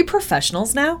 Are we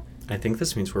professionals now? I think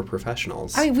this means we're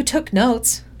professionals. I mean, we took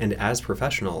notes. And as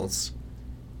professionals,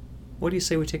 what do you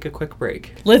say we take a quick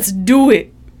break? Let's do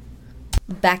it.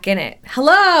 Back in it.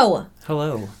 Hello!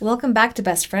 Hello. Welcome back to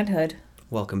Best Friendhood.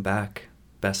 Welcome back,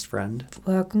 best friend.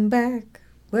 Welcome back.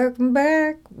 Welcome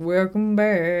back. Welcome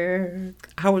back.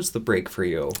 How was the break for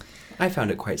you? I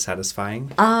found it quite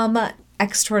satisfying.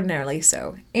 Extraordinarily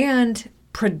so. And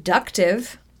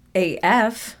productive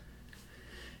AF.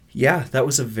 Yeah, that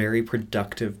was a very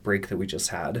productive break that we just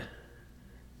had.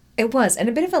 It was, and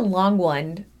a bit of a long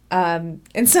one.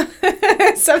 And so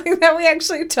something that we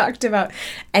actually talked about.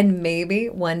 And maybe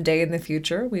one day in the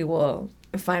future we will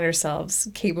find ourselves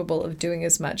capable of doing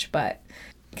as much. But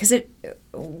because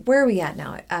where are we at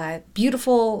now?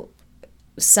 Beautiful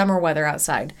summer weather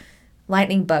outside,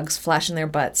 lightning bugs flashing their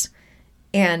butts,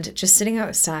 and just sitting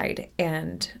outside,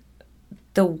 and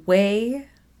the way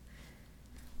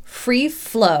free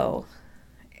flow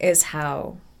is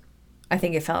how I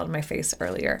think it fell on my face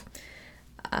earlier.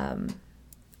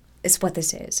 Is what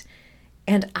this is.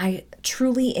 And I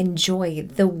truly enjoy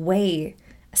the way,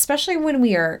 especially when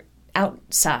we are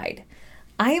outside.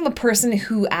 I am a person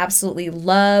who absolutely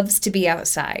loves to be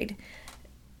outside,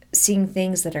 seeing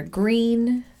things that are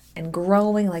green and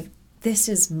growing. Like, this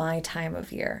is my time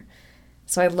of year.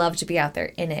 So I love to be out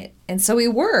there in it. And so we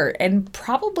were, and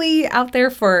probably out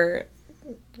there for,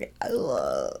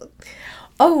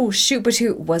 oh, shoot, but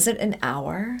shoot, was it an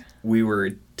hour? We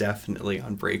were definitely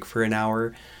on break for an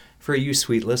hour. For you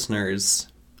sweet listeners,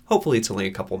 hopefully it's only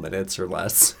a couple minutes or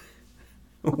less.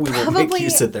 We won't make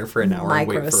you sit there for an hour and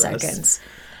wait for us. Microseconds.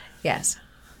 Yes.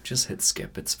 Just hit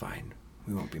skip. It's fine.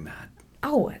 We won't be mad.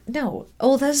 Oh, no.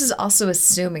 Oh, this is also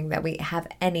assuming that we have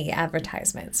any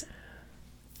advertisements.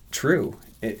 True.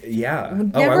 I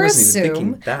Never wasn't assume. even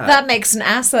thinking that. That makes an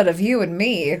ass out of you and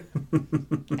me.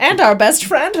 And our best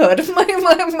friendhood.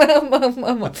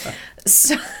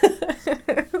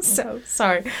 So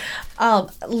sorry.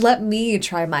 Let me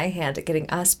try my hand at getting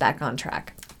us back on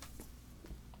track.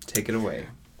 Take it away.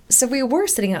 So we were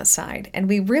sitting outside, and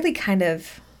we really kind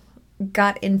of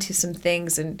got into some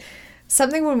things. And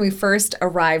something when we first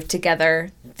arrived together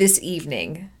this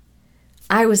evening,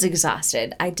 I was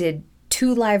exhausted. I did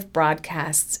 2 live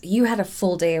broadcasts. You had a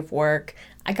full day of work.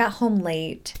 I got home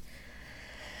late.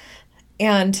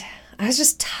 And I was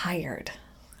just tired.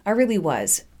 I really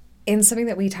was. And something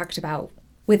that we talked about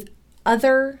with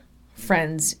other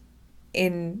friends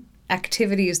in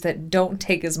activities that don't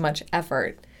take as much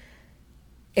effort.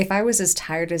 If I was as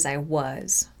tired as I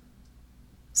was,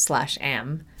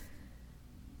 /am,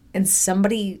 and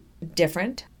somebody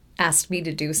different asked me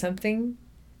to do something,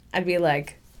 I'd be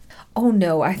like, oh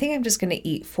no, I think I'm just going to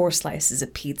eat 4 slices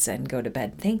of pizza and go to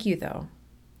bed. Thank you, though.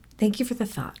 Thank you for the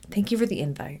thought. Thank you for the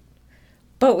invite.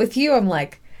 But with you, I'm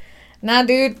like, nah,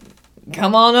 dude,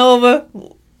 come on over.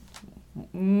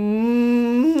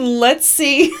 Let's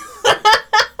see.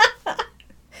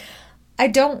 I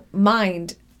don't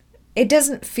mind. It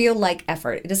doesn't feel like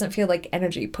effort. It doesn't feel like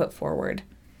energy put forward.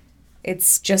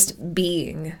 It's just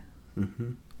being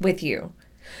with you.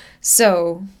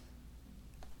 So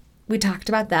we talked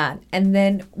about that. And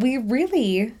then we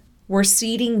really were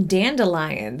seeding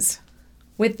dandelions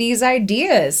with these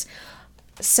ideas.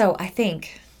 So I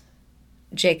think,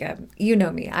 Jacob, you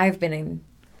know me. I've been in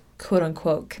quote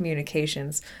unquote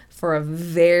communications for a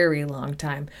very long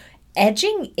time,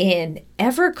 edging in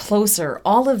ever closer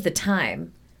all of the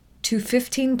time to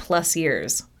 15 plus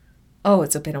years. Oh,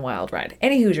 it's been a wild ride.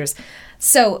 Any Hoosiers.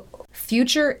 So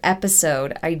future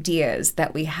episode ideas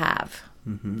that we have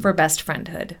for Best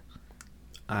Friendhood.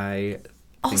 I think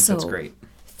also, that's great.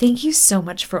 Thank you so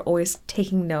much for always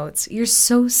taking notes. You're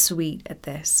so sweet at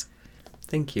this.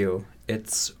 Thank you.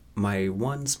 It's my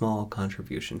one small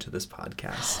contribution to this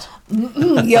podcast.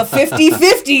 You're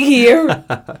 50-50 here.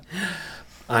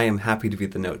 I am happy to be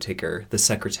the note taker, the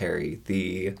secretary,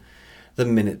 the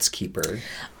minutes keeper.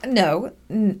 No.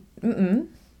 The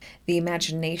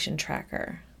imagination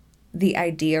tracker. The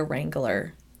idea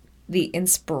wrangler. The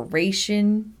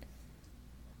inspiration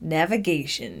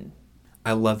navigation.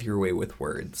 I love your way with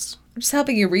words. I'm just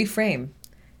helping you reframe.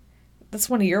 That's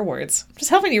one of your words. I'm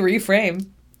just helping you reframe.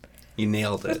 You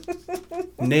nailed it.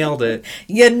 Nailed it.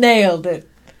 You nailed it.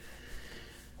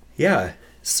 Yeah.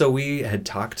 So we had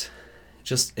talked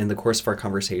just in the course of our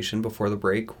conversation before the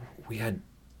break. We had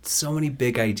so many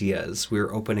big ideas. We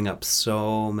were opening up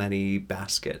so many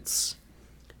baskets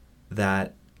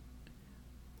that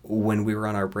when we were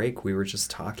on our break, we were just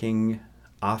talking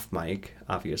off mic,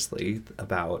 obviously,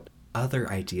 about other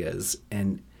ideas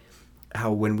and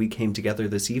how when we came together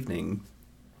this evening,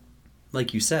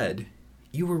 like you said,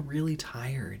 you were really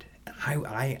tired.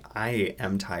 I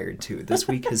am tired too. This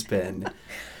week has been,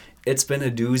 it's been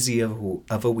a doozy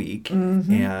of a week.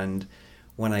 Mm-hmm. And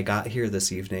when I got here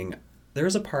this evening, there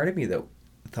was a part of me that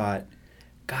thought,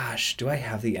 gosh, do I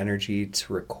have the energy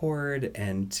to record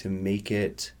and to make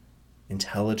it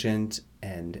intelligent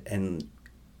and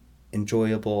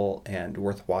enjoyable and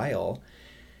worthwhile?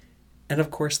 And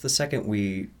of course, the second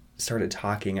we started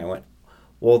talking, I went,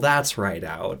 well, that's right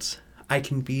out. I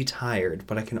can be tired,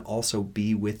 but I can also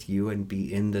be with you and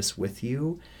be in this with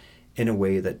you in a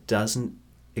way that doesn't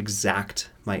exact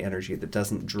my energy, that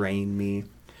doesn't drain me.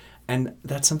 And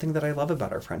that's something that I love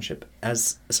about our friendship.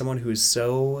 As someone who is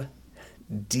so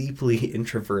deeply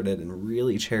introverted and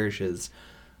really cherishes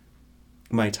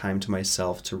my time to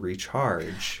myself to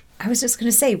recharge. I was just going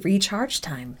to say recharge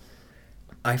time.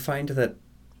 I find that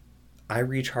I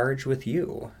recharge with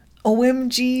you.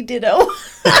 OMG, ditto.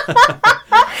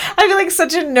 I feel like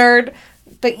such a nerd.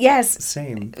 But yes.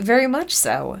 Same. Very much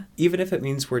so. Even if it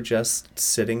means we're just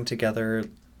sitting together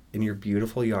in your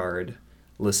beautiful yard,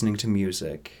 listening to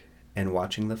music and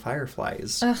watching the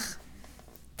fireflies. Ugh.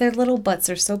 Their little butts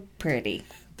are so pretty.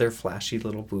 Their flashy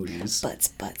little booties. Butts,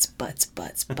 butts, butts,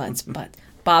 butts, butts, butts.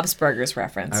 Bob's Burgers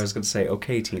reference. I was going to say,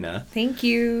 okay, Tina. Thank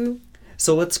you.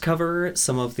 So let's cover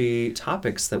some of the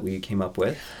topics that we came up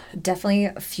with.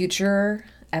 Definitely future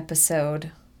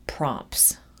episode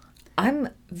prompts. I'm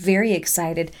very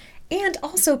excited. And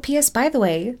also, P.S., by the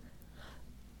way,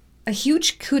 a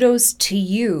huge kudos to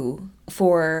you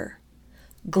for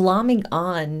glomming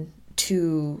on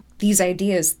to these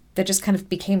ideas that just kind of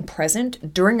became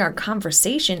present during our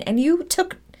conversation, and you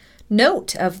took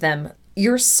note of them.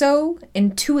 You're so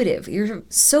intuitive. You're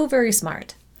so very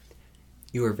smart.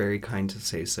 You are very kind to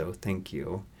say so. Thank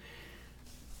you.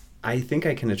 I think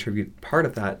I can attribute part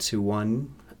of that to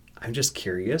one, I'm just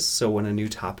curious. So when a new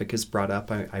topic is brought up,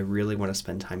 I really want to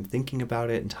spend time thinking about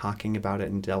it and talking about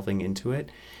it and delving into it.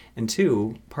 And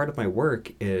two, part of my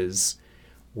work is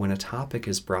when a topic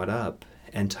is brought up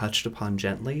and touched upon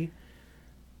gently,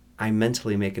 I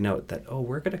mentally make a note that,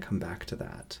 we're going to come back to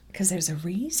that. Because there's a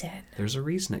reason. There's a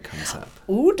reason it comes up.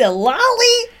 Ooh, da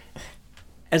lolly!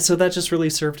 And so that just really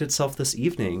served itself this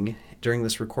evening during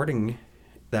this recording,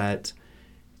 that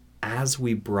as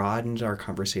we broadened our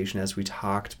conversation, as we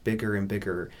talked bigger and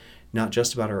bigger, not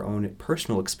just about our own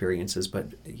personal experiences,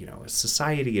 but,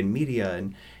 society and media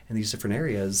and these different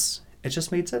areas, it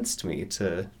just made sense to me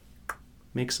to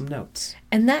make some notes.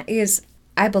 And that is,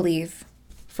 I believe,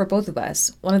 for both of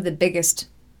us, one of the biggest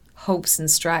hopes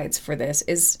and strides for this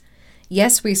is,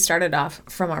 yes, we started off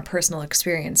from our personal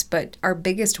experience, but our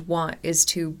biggest want is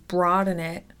to broaden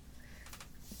it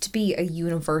to be a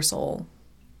universal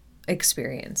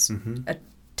experience, a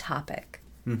topic.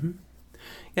 Mm-hmm.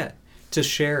 Yeah, to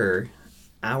share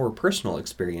our personal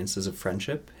experiences of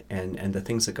friendship and the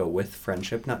things that go with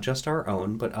friendship, not just our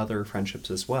own, but other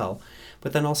friendships as well.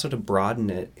 But then also to broaden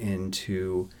it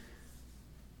into,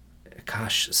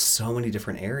 so many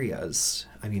different areas.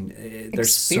 I mean,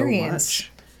 there's so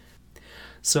much.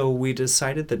 So we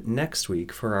decided that next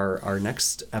week, for our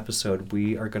next episode,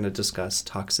 we are going to discuss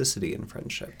toxicity in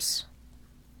friendships.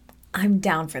 I'm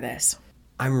down for this.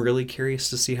 I'm really curious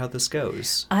to see how this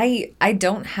goes. I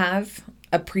don't have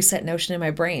a preset notion in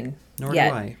my brain Nor yet.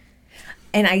 do I.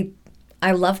 And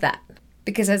I love that,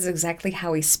 because that's exactly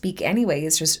how we speak anyway,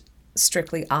 is just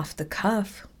strictly off the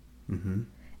cuff. Mm-hmm.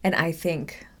 And I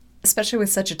think, especially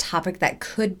with such a topic that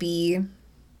could be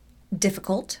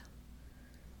difficult,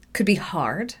 could be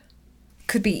hard,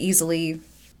 could be easily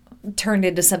turned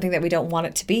into something that we don't want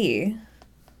it to be,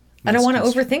 I don't want to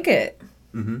overthink it.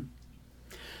 Mm-hmm.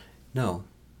 No.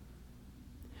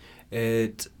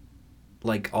 It,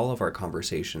 like all of our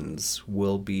conversations,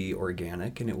 will be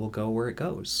organic and it will go where it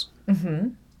goes. Mm-hmm.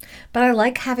 But I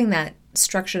like having that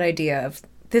structured idea of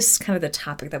this is kind of the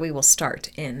topic that we will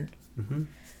start in. Mm-hmm.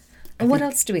 And what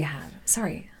else do we have?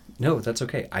 Sorry. No, that's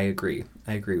okay. I agree.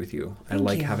 I agree with you. I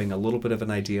like having a little bit of an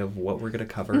idea of what we're going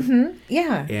to cover. Mm-hmm.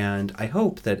 Yeah. And I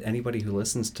hope that anybody who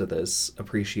listens to this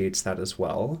appreciates that as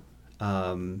well.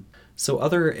 So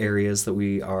other areas that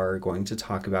we are going to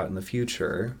talk about in the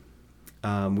future,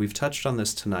 we've touched on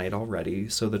this tonight already.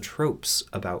 So the tropes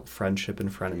about friendship and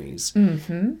frenemies.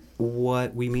 Mm-hmm.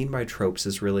 What we mean by tropes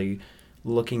is really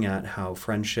looking at how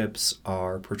friendships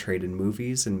are portrayed in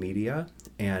movies and media,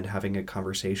 and having a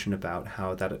conversation about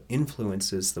how that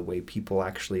influences the way people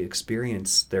actually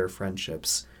experience their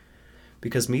friendships.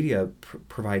 Because media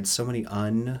provides so many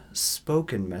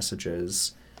unspoken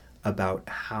messages about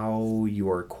how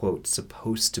you're, quote,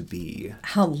 supposed to be.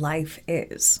 How life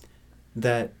is.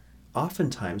 That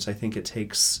oftentimes I think it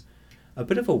takes a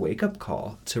bit of a wake-up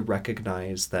call to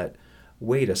recognize that,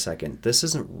 wait a second, this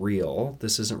isn't real,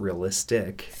 this isn't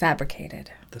realistic.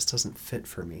 Fabricated. This doesn't fit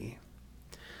for me.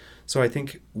 So I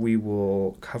think we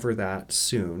will cover that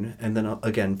soon. And then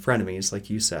again, frenemies, like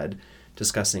you said,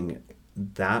 discussing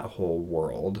that whole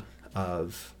world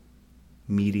of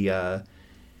media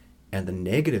and the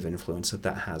negative influence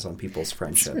that has on people's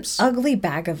friendships. It's an ugly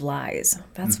bag of lies.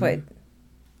 That's what...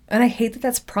 And I hate that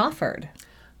that's proffered.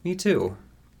 Me too.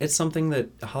 It's something that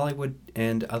Hollywood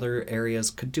and other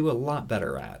areas could do a lot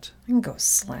better at. I can go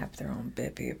slap their own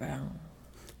bippy about.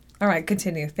 All right,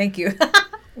 continue. Thank you.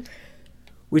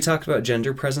 We talked about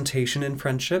gender presentation in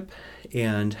friendship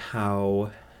and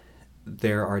how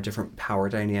there are different power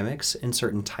dynamics in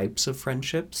certain types of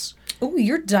friendships. Oh,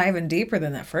 you're diving deeper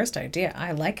than that first idea.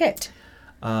 I like it.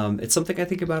 It's something I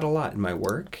think about a lot in my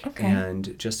work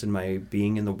and just in my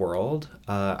being in the world.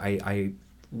 I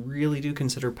really do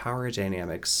consider power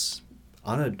dynamics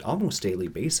on an almost daily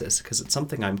basis because it's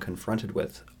something I'm confronted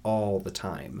with all the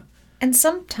time. And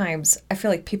sometimes I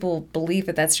feel like people believe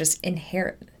that that's just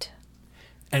inherent.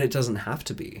 And it doesn't have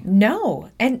to be. No.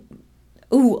 And,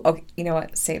 okay, you know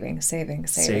what? Saving. Save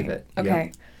it.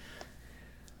 Okay.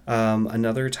 Yep.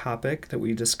 Another topic that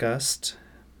we discussed,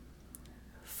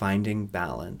 finding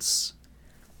balance.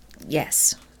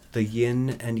 Yes. The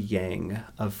yin and yang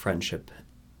of friendship.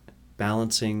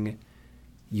 Balancing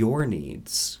your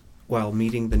needs while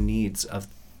meeting the needs of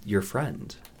your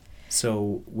friend.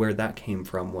 So where that came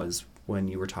from was when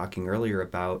you were talking earlier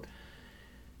about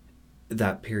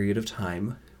that period of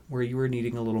time where you were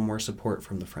needing a little more support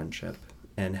from the friendship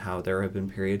and how there have been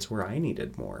periods where I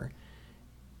needed more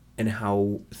and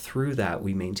how through that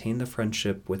we maintain the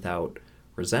friendship without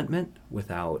resentment,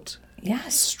 without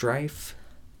strife.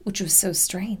 Which was so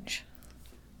strange.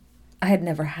 I had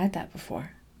never had that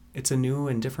before. It's a new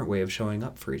and different way of showing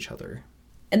up for each other.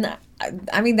 And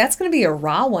I mean, that's going to be a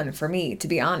raw one for me, to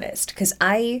be honest, because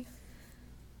I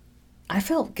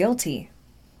felt guilty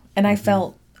and I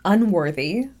felt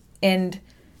unworthy, and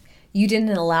you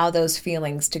didn't allow those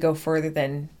feelings to go further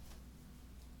than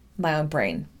my own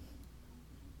brain.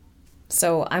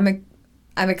 So I'm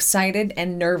excited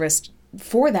and nervous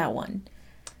for that one.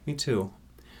 Me too.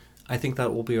 I think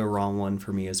that will be a wrong one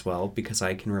for me as well, because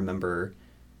I can remember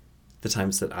the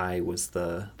times that I was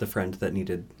the friend that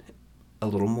needed a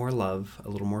little more love, a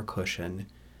little more cushion,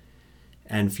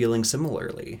 and feeling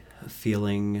similarly,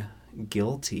 feeling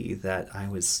guilty that I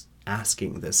was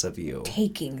asking this of you.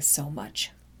 Taking so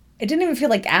much. It didn't even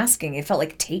feel like asking. It felt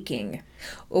like taking.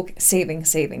 Okay, saving.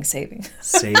 Save it,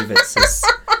 sis.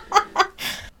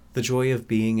 The joy of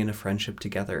being in a friendship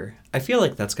together. I feel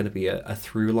like that's going to be a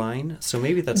through line. So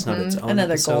maybe that's not its own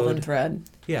another episode. golden thread.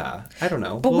 Yeah, I don't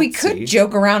know. But we could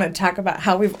joke around and talk about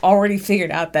how we've already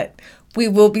figured out that we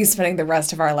will be spending the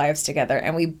rest of our lives together.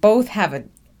 And we both have a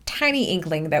tiny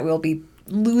inkling that we'll be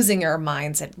losing our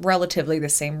minds at relatively the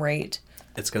same rate.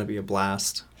 It's going to be a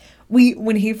blast.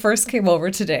 When he first came over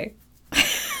today,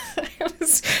 I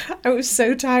was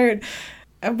so tired.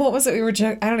 And what was it we were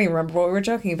joking? I don't even remember what we were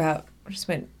joking about. I just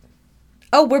went,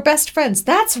 "Oh, we're best friends.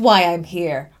 That's why I'm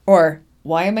here." Or,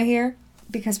 "Why am I here?"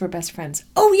 "Because we're best friends."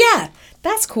 "Oh, yeah.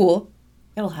 That's cool."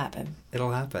 It'll happen.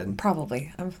 It'll happen.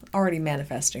 Probably. I'm already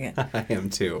manifesting it. I am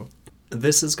too.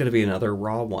 This is going to be another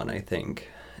raw one, I think.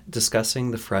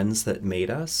 Discussing the friends that made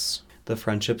us, the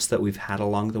friendships that we've had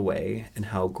along the way, and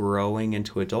how growing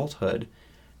into adulthood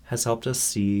has helped us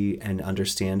see and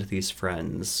understand these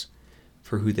friends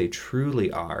for who they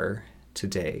truly are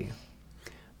today,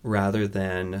 rather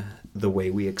than the way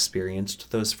we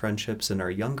experienced those friendships in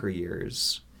our younger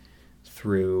years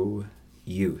through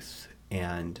youth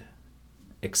and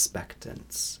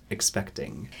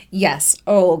expecting. Yes.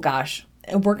 Oh, gosh.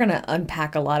 We're going to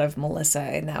unpack a lot of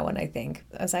Melissa in that one, I think,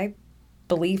 as I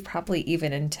believe probably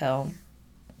even until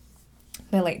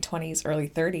my late 20s, early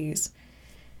 30s,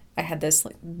 I had this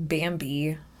like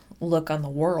Bambi look on the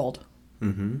world.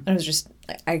 Mm-hmm. I was just,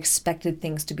 I expected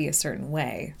things to be a certain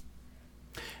way.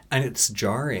 And it's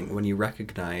jarring when you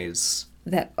recognize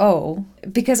that,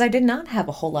 because I did not have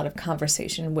a whole lot of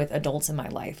conversation with adults in my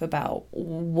life about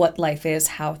what life is,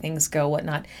 how things go,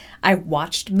 whatnot. I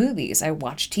watched movies, I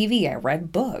watched TV, I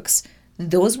read books.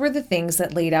 Those were the things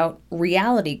that laid out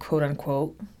reality, quote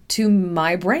unquote, to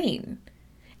my brain.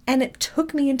 And it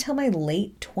took me until my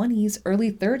late 20s,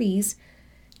 early 30s.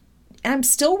 And I'm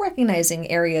still recognizing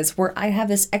areas where I have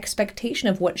this expectation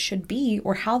of what should be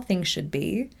or how things should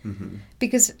be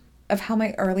because of how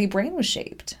my early brain was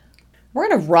shaped. We're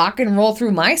going to rock and roll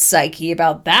through my psyche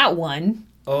about that one.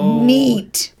 Oh,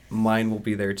 neat. Mine will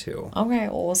be there too. Okay,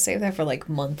 well, we'll save that for like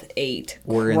month 8.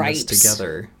 We're in this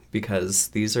together because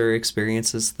these are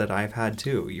experiences that I've had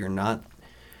too.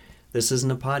 This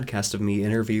isn't a podcast of me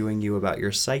interviewing you about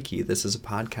your psyche. This is a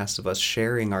podcast of us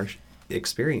sharing our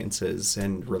experiences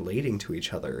and relating to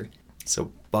each other.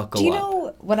 So buckle up. Do you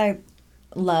know what I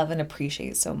love and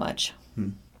appreciate so much?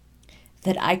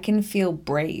 that I can feel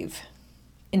brave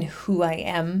in who I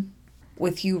am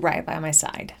with you right by my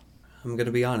side. I'm going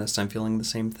to be honest, I'm feeling the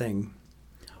same thing.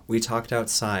 We talked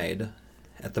outside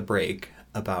at the break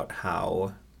about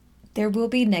how... There will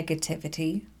be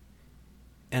negativity.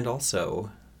 And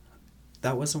also,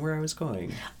 that wasn't where I was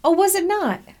going. Oh, was it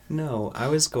not? No, I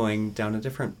was going down a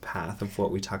different path of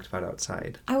what we talked about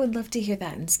outside. I would love to hear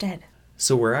that instead.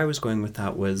 So where I was going with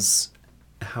that was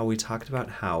how we talked about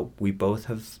how we both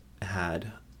have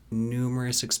had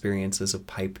numerous experiences of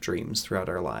pipe dreams throughout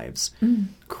our lives.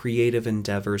 Creative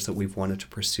endeavors that we've wanted to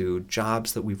pursue,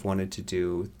 jobs that we've wanted to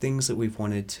do, things that we've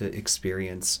wanted to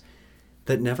experience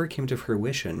that never came to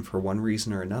fruition for one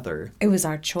reason or another. It was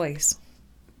our choice.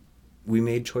 We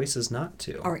made choices not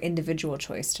to. Our individual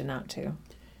choice to not to.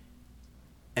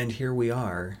 And here we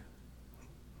are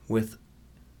with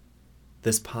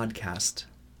this podcast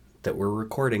that we're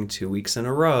recording 2 weeks in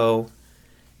a row.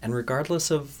 And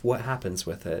regardless of what happens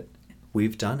with it,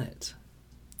 we've done it.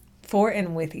 For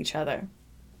and with each other.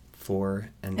 For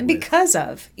and And with. because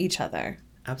of each other.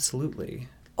 Absolutely.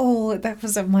 Oh, that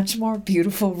was a much more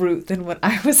beautiful route than what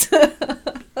I was.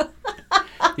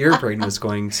 Your brain was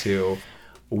going to,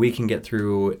 we can get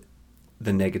through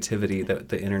the negativity that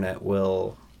the internet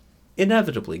will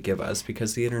inevitably give us,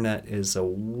 because the internet is a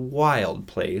wild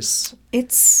place.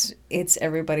 It's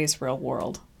everybody's real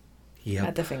world. Yep.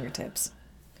 At the fingertips.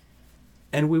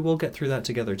 And we will get through that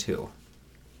together too.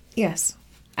 Yes,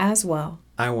 as well.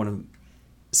 I want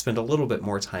to spend a little bit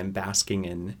more time basking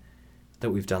in that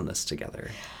we've done this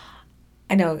together.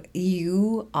 I know,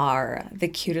 you are the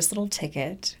cutest little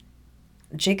ticket.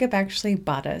 Jacob actually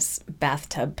bought us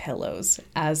bathtub pillows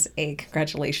as a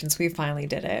congratulations, we finally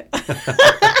did it.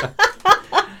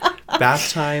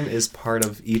 Bath time is part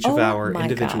of each of our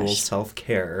individual gosh.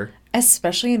 self-care.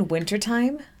 Especially in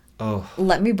wintertime. Oh,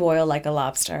 Let me boil like a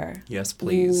lobster. yes,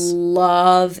 please.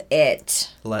 Love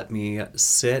it. Let me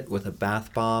sit with a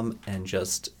bath bomb and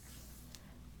just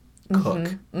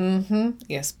cook.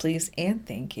 Yes, please, and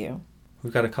thank you.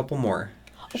 We've got a couple more.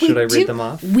 Should I read them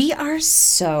off? We are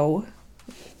so...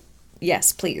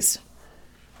 Yes, please.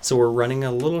 So we're running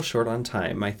a little short on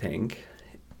time, I think.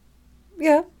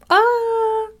 Yeah.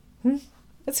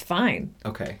 It's fine.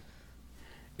 Okay.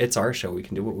 It's our show. We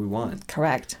can do what we want.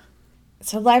 Correct.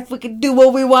 It's a life we can do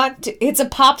what we want to. It's a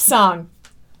pop song.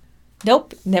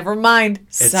 Nope. Never mind.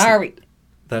 Sorry.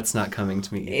 That's not coming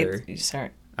to me either. Sorry.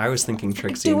 I was thinking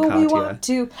Trixie Do and what we Katya. want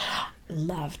to.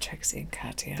 Love Trixie and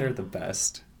Katya. They're the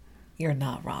best. You're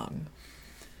not wrong.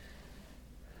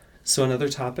 So another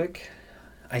topic.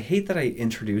 I hate that I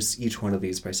introduce each one of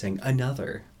these by saying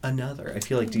another. I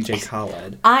feel like DJ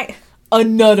Khaled.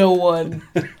 Another one.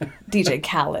 DJ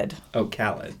Khaled. Oh,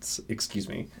 Khaled. Excuse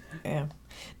me. Yeah.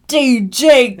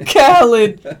 DJ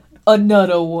Khaled.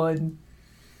 Another one.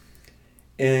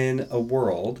 In a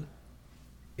world.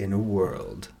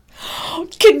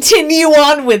 Continue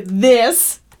on with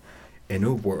this. In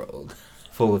a world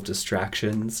full of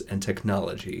distractions and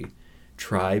technology,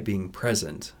 try being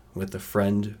present with the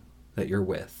friend that you're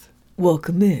with.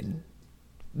 Welcome in.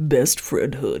 Best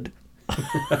friendhood.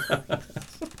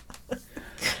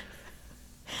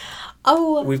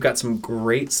 Oh. We've got some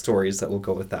great stories that will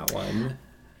go with that one.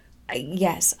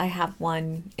 Yes, I have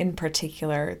one in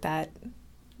particular that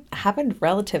happened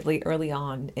relatively early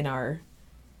on in our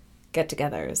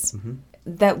get-togethers.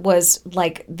 That was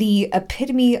like the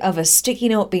epitome of a sticky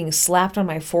note being slapped on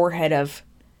my forehead of,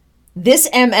 this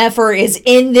MFer is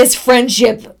in this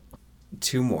friendship.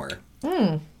 2 more.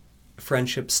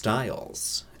 Friendship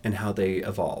styles and how they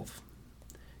evolve.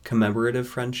 Commemorative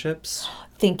friendships.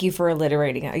 Thank you for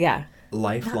alliterating. Yeah.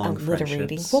 Lifelong Not alliterating.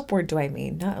 friendships. What word do I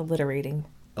mean? Not alliterating.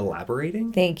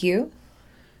 Elaborating? Thank you.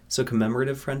 So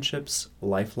commemorative friendships,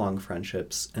 lifelong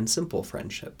friendships, and simple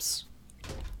friendships.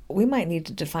 We might need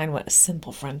to define what a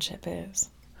simple friendship is.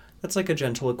 That's like a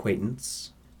gentle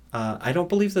acquaintance. I don't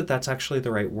believe that that's actually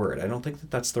the right word. I don't think that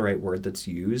that's the right word that's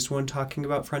used when talking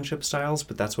about friendship styles,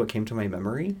 but that's what came to my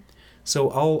memory. So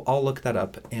I'll look that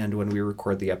up, and when we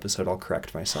record the episode, I'll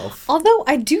correct myself. Although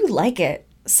I do like it.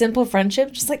 Simple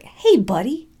friendship, just like, hey,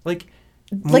 buddy. Like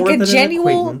Like more a than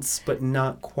genuine... an acquaintance, but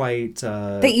not quite...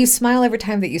 That you smile every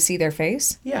time that you see their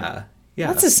face? Yeah.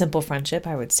 That's a simple friendship,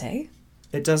 I would say.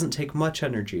 It doesn't take much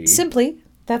energy. Simply,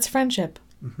 that's friendship.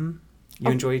 You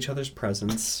enjoy each other's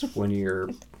presence when you're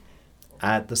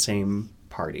at the same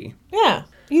party. Yeah.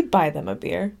 You'd buy them a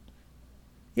beer.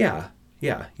 Yeah.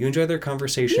 You enjoy their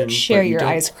conversation. You'd share but you your don't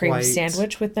ice cream quite-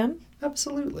 sandwich with them.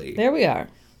 Absolutely. There we are.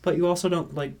 But you also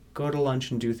don't, like, go to lunch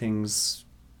and do things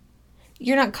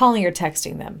You're not calling or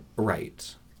texting them.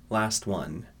 right. Last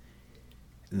one.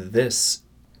 This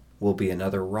will be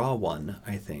another raw one,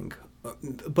 I think.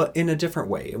 but in a different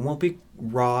way. It won't be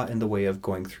raw in the way of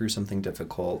going through something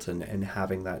difficult and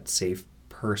having that safe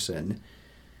person.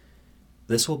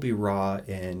 This will be raw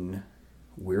in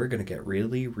we're going to get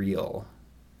really real.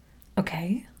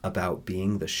 Okay. About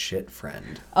being the shit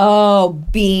friend. Oh,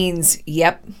 beans.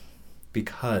 Yep.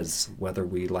 Because whether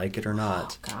we like it or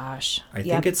not, oh, gosh. I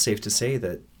think it's safe to say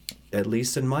that, at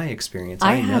least in my experience,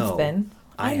 I have been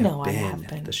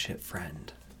the shit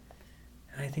friend.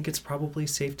 And I think it's probably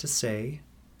safe to say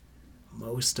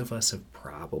most of us have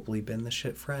probably been the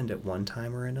shit friend at one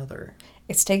time or another.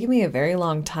 It's taken me a very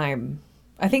long time.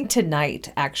 I think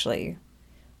tonight, actually,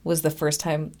 was the first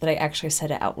time that I actually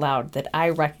said it out loud, that I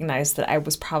recognized that I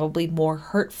was probably more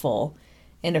hurtful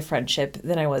in a friendship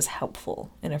than I was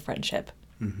helpful in a friendship.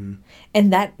 Mm-hmm.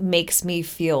 And that makes me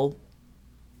feel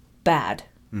bad.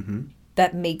 Mm-hmm.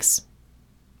 That makes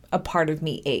a part of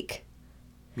me ache.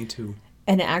 Me too.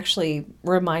 And it actually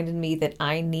reminded me that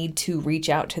I need to reach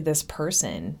out to this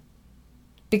person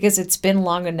because it's been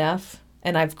long enough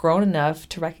and I've grown enough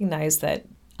to recognize that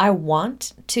I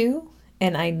want to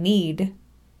and I need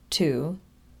to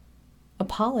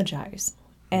apologize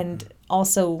and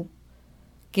also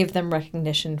give them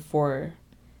recognition for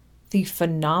the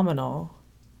phenomenal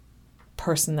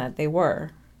person that they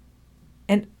were.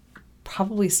 And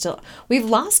probably still, we've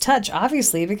lost touch,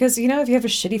 obviously, because, if you have a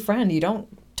shitty friend, you don't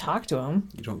talk to him.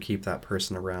 You don't keep that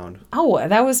person around. Oh,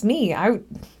 that was me. I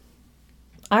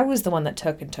was the one that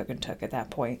took at that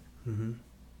point. Mm-hmm.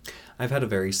 I've had a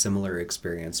very similar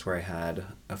experience where I had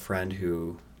a friend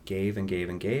who gave and gave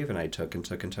and gave, and I took and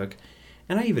took and took.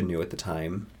 And I even knew at the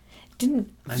time, I'm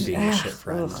being a shit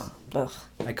friend. Ugh.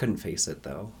 I couldn't face it,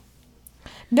 though.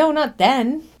 No, not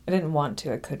then. I didn't want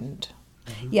to. I couldn't.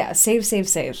 Mm-hmm. Yeah, save.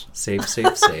 Save.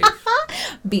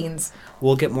 Beans.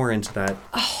 We'll get more into that.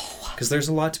 Because there's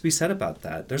a lot to be said about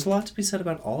that. There's a lot to be said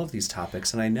about all of these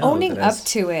topics, and I know owning up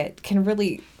to it can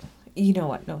really, you know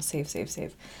what? No,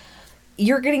 save.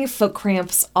 You're getting foot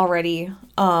cramps already.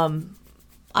 I'm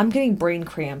getting brain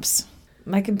cramps.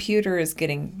 My computer is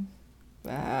getting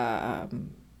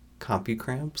Compy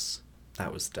cramps?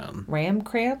 That was dumb. RAM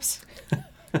cramps?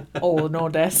 Oh, no,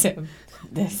 that's him.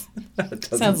 This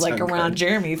sounds like a Ron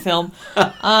Jeremy film.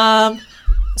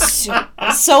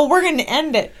 So we're going to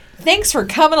end it. Thanks for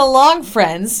coming along,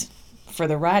 friends, for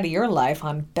the ride of your life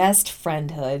on Best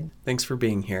Friendhood. Thanks for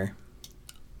being here.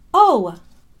 Oh.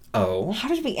 How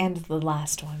did we end the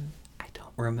last one? I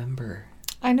don't remember.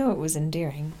 I know it was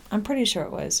endearing. I'm pretty sure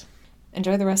it was.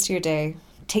 Enjoy the rest of your day.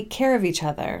 Take care of each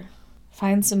other.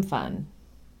 Find some fun.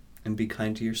 And be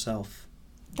kind to yourself.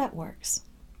 That works.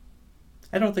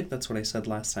 I don't think that's what I said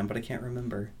last time, but I can't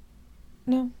remember.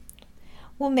 No.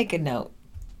 We'll make a note.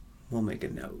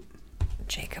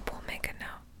 Jacob will make a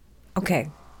note. Okay.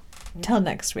 Till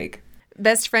next week.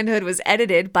 Best Friendhood was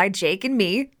edited by Jake and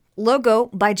me. Logo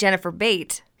by Jennifer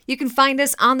Bate. You can find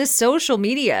us on the social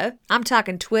media. I'm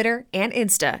talking Twitter and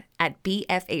Insta at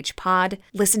BFH Pod.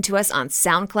 Listen to us on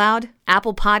SoundCloud,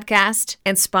 Apple Podcast,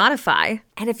 and Spotify.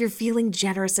 And if you're feeling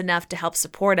generous enough to help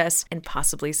support us and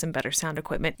possibly some better sound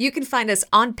equipment, you can find us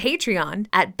on Patreon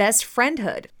at Best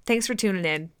Friendhood. Thanks for tuning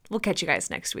in. We'll catch you guys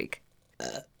next week.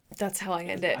 That's how I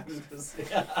end it.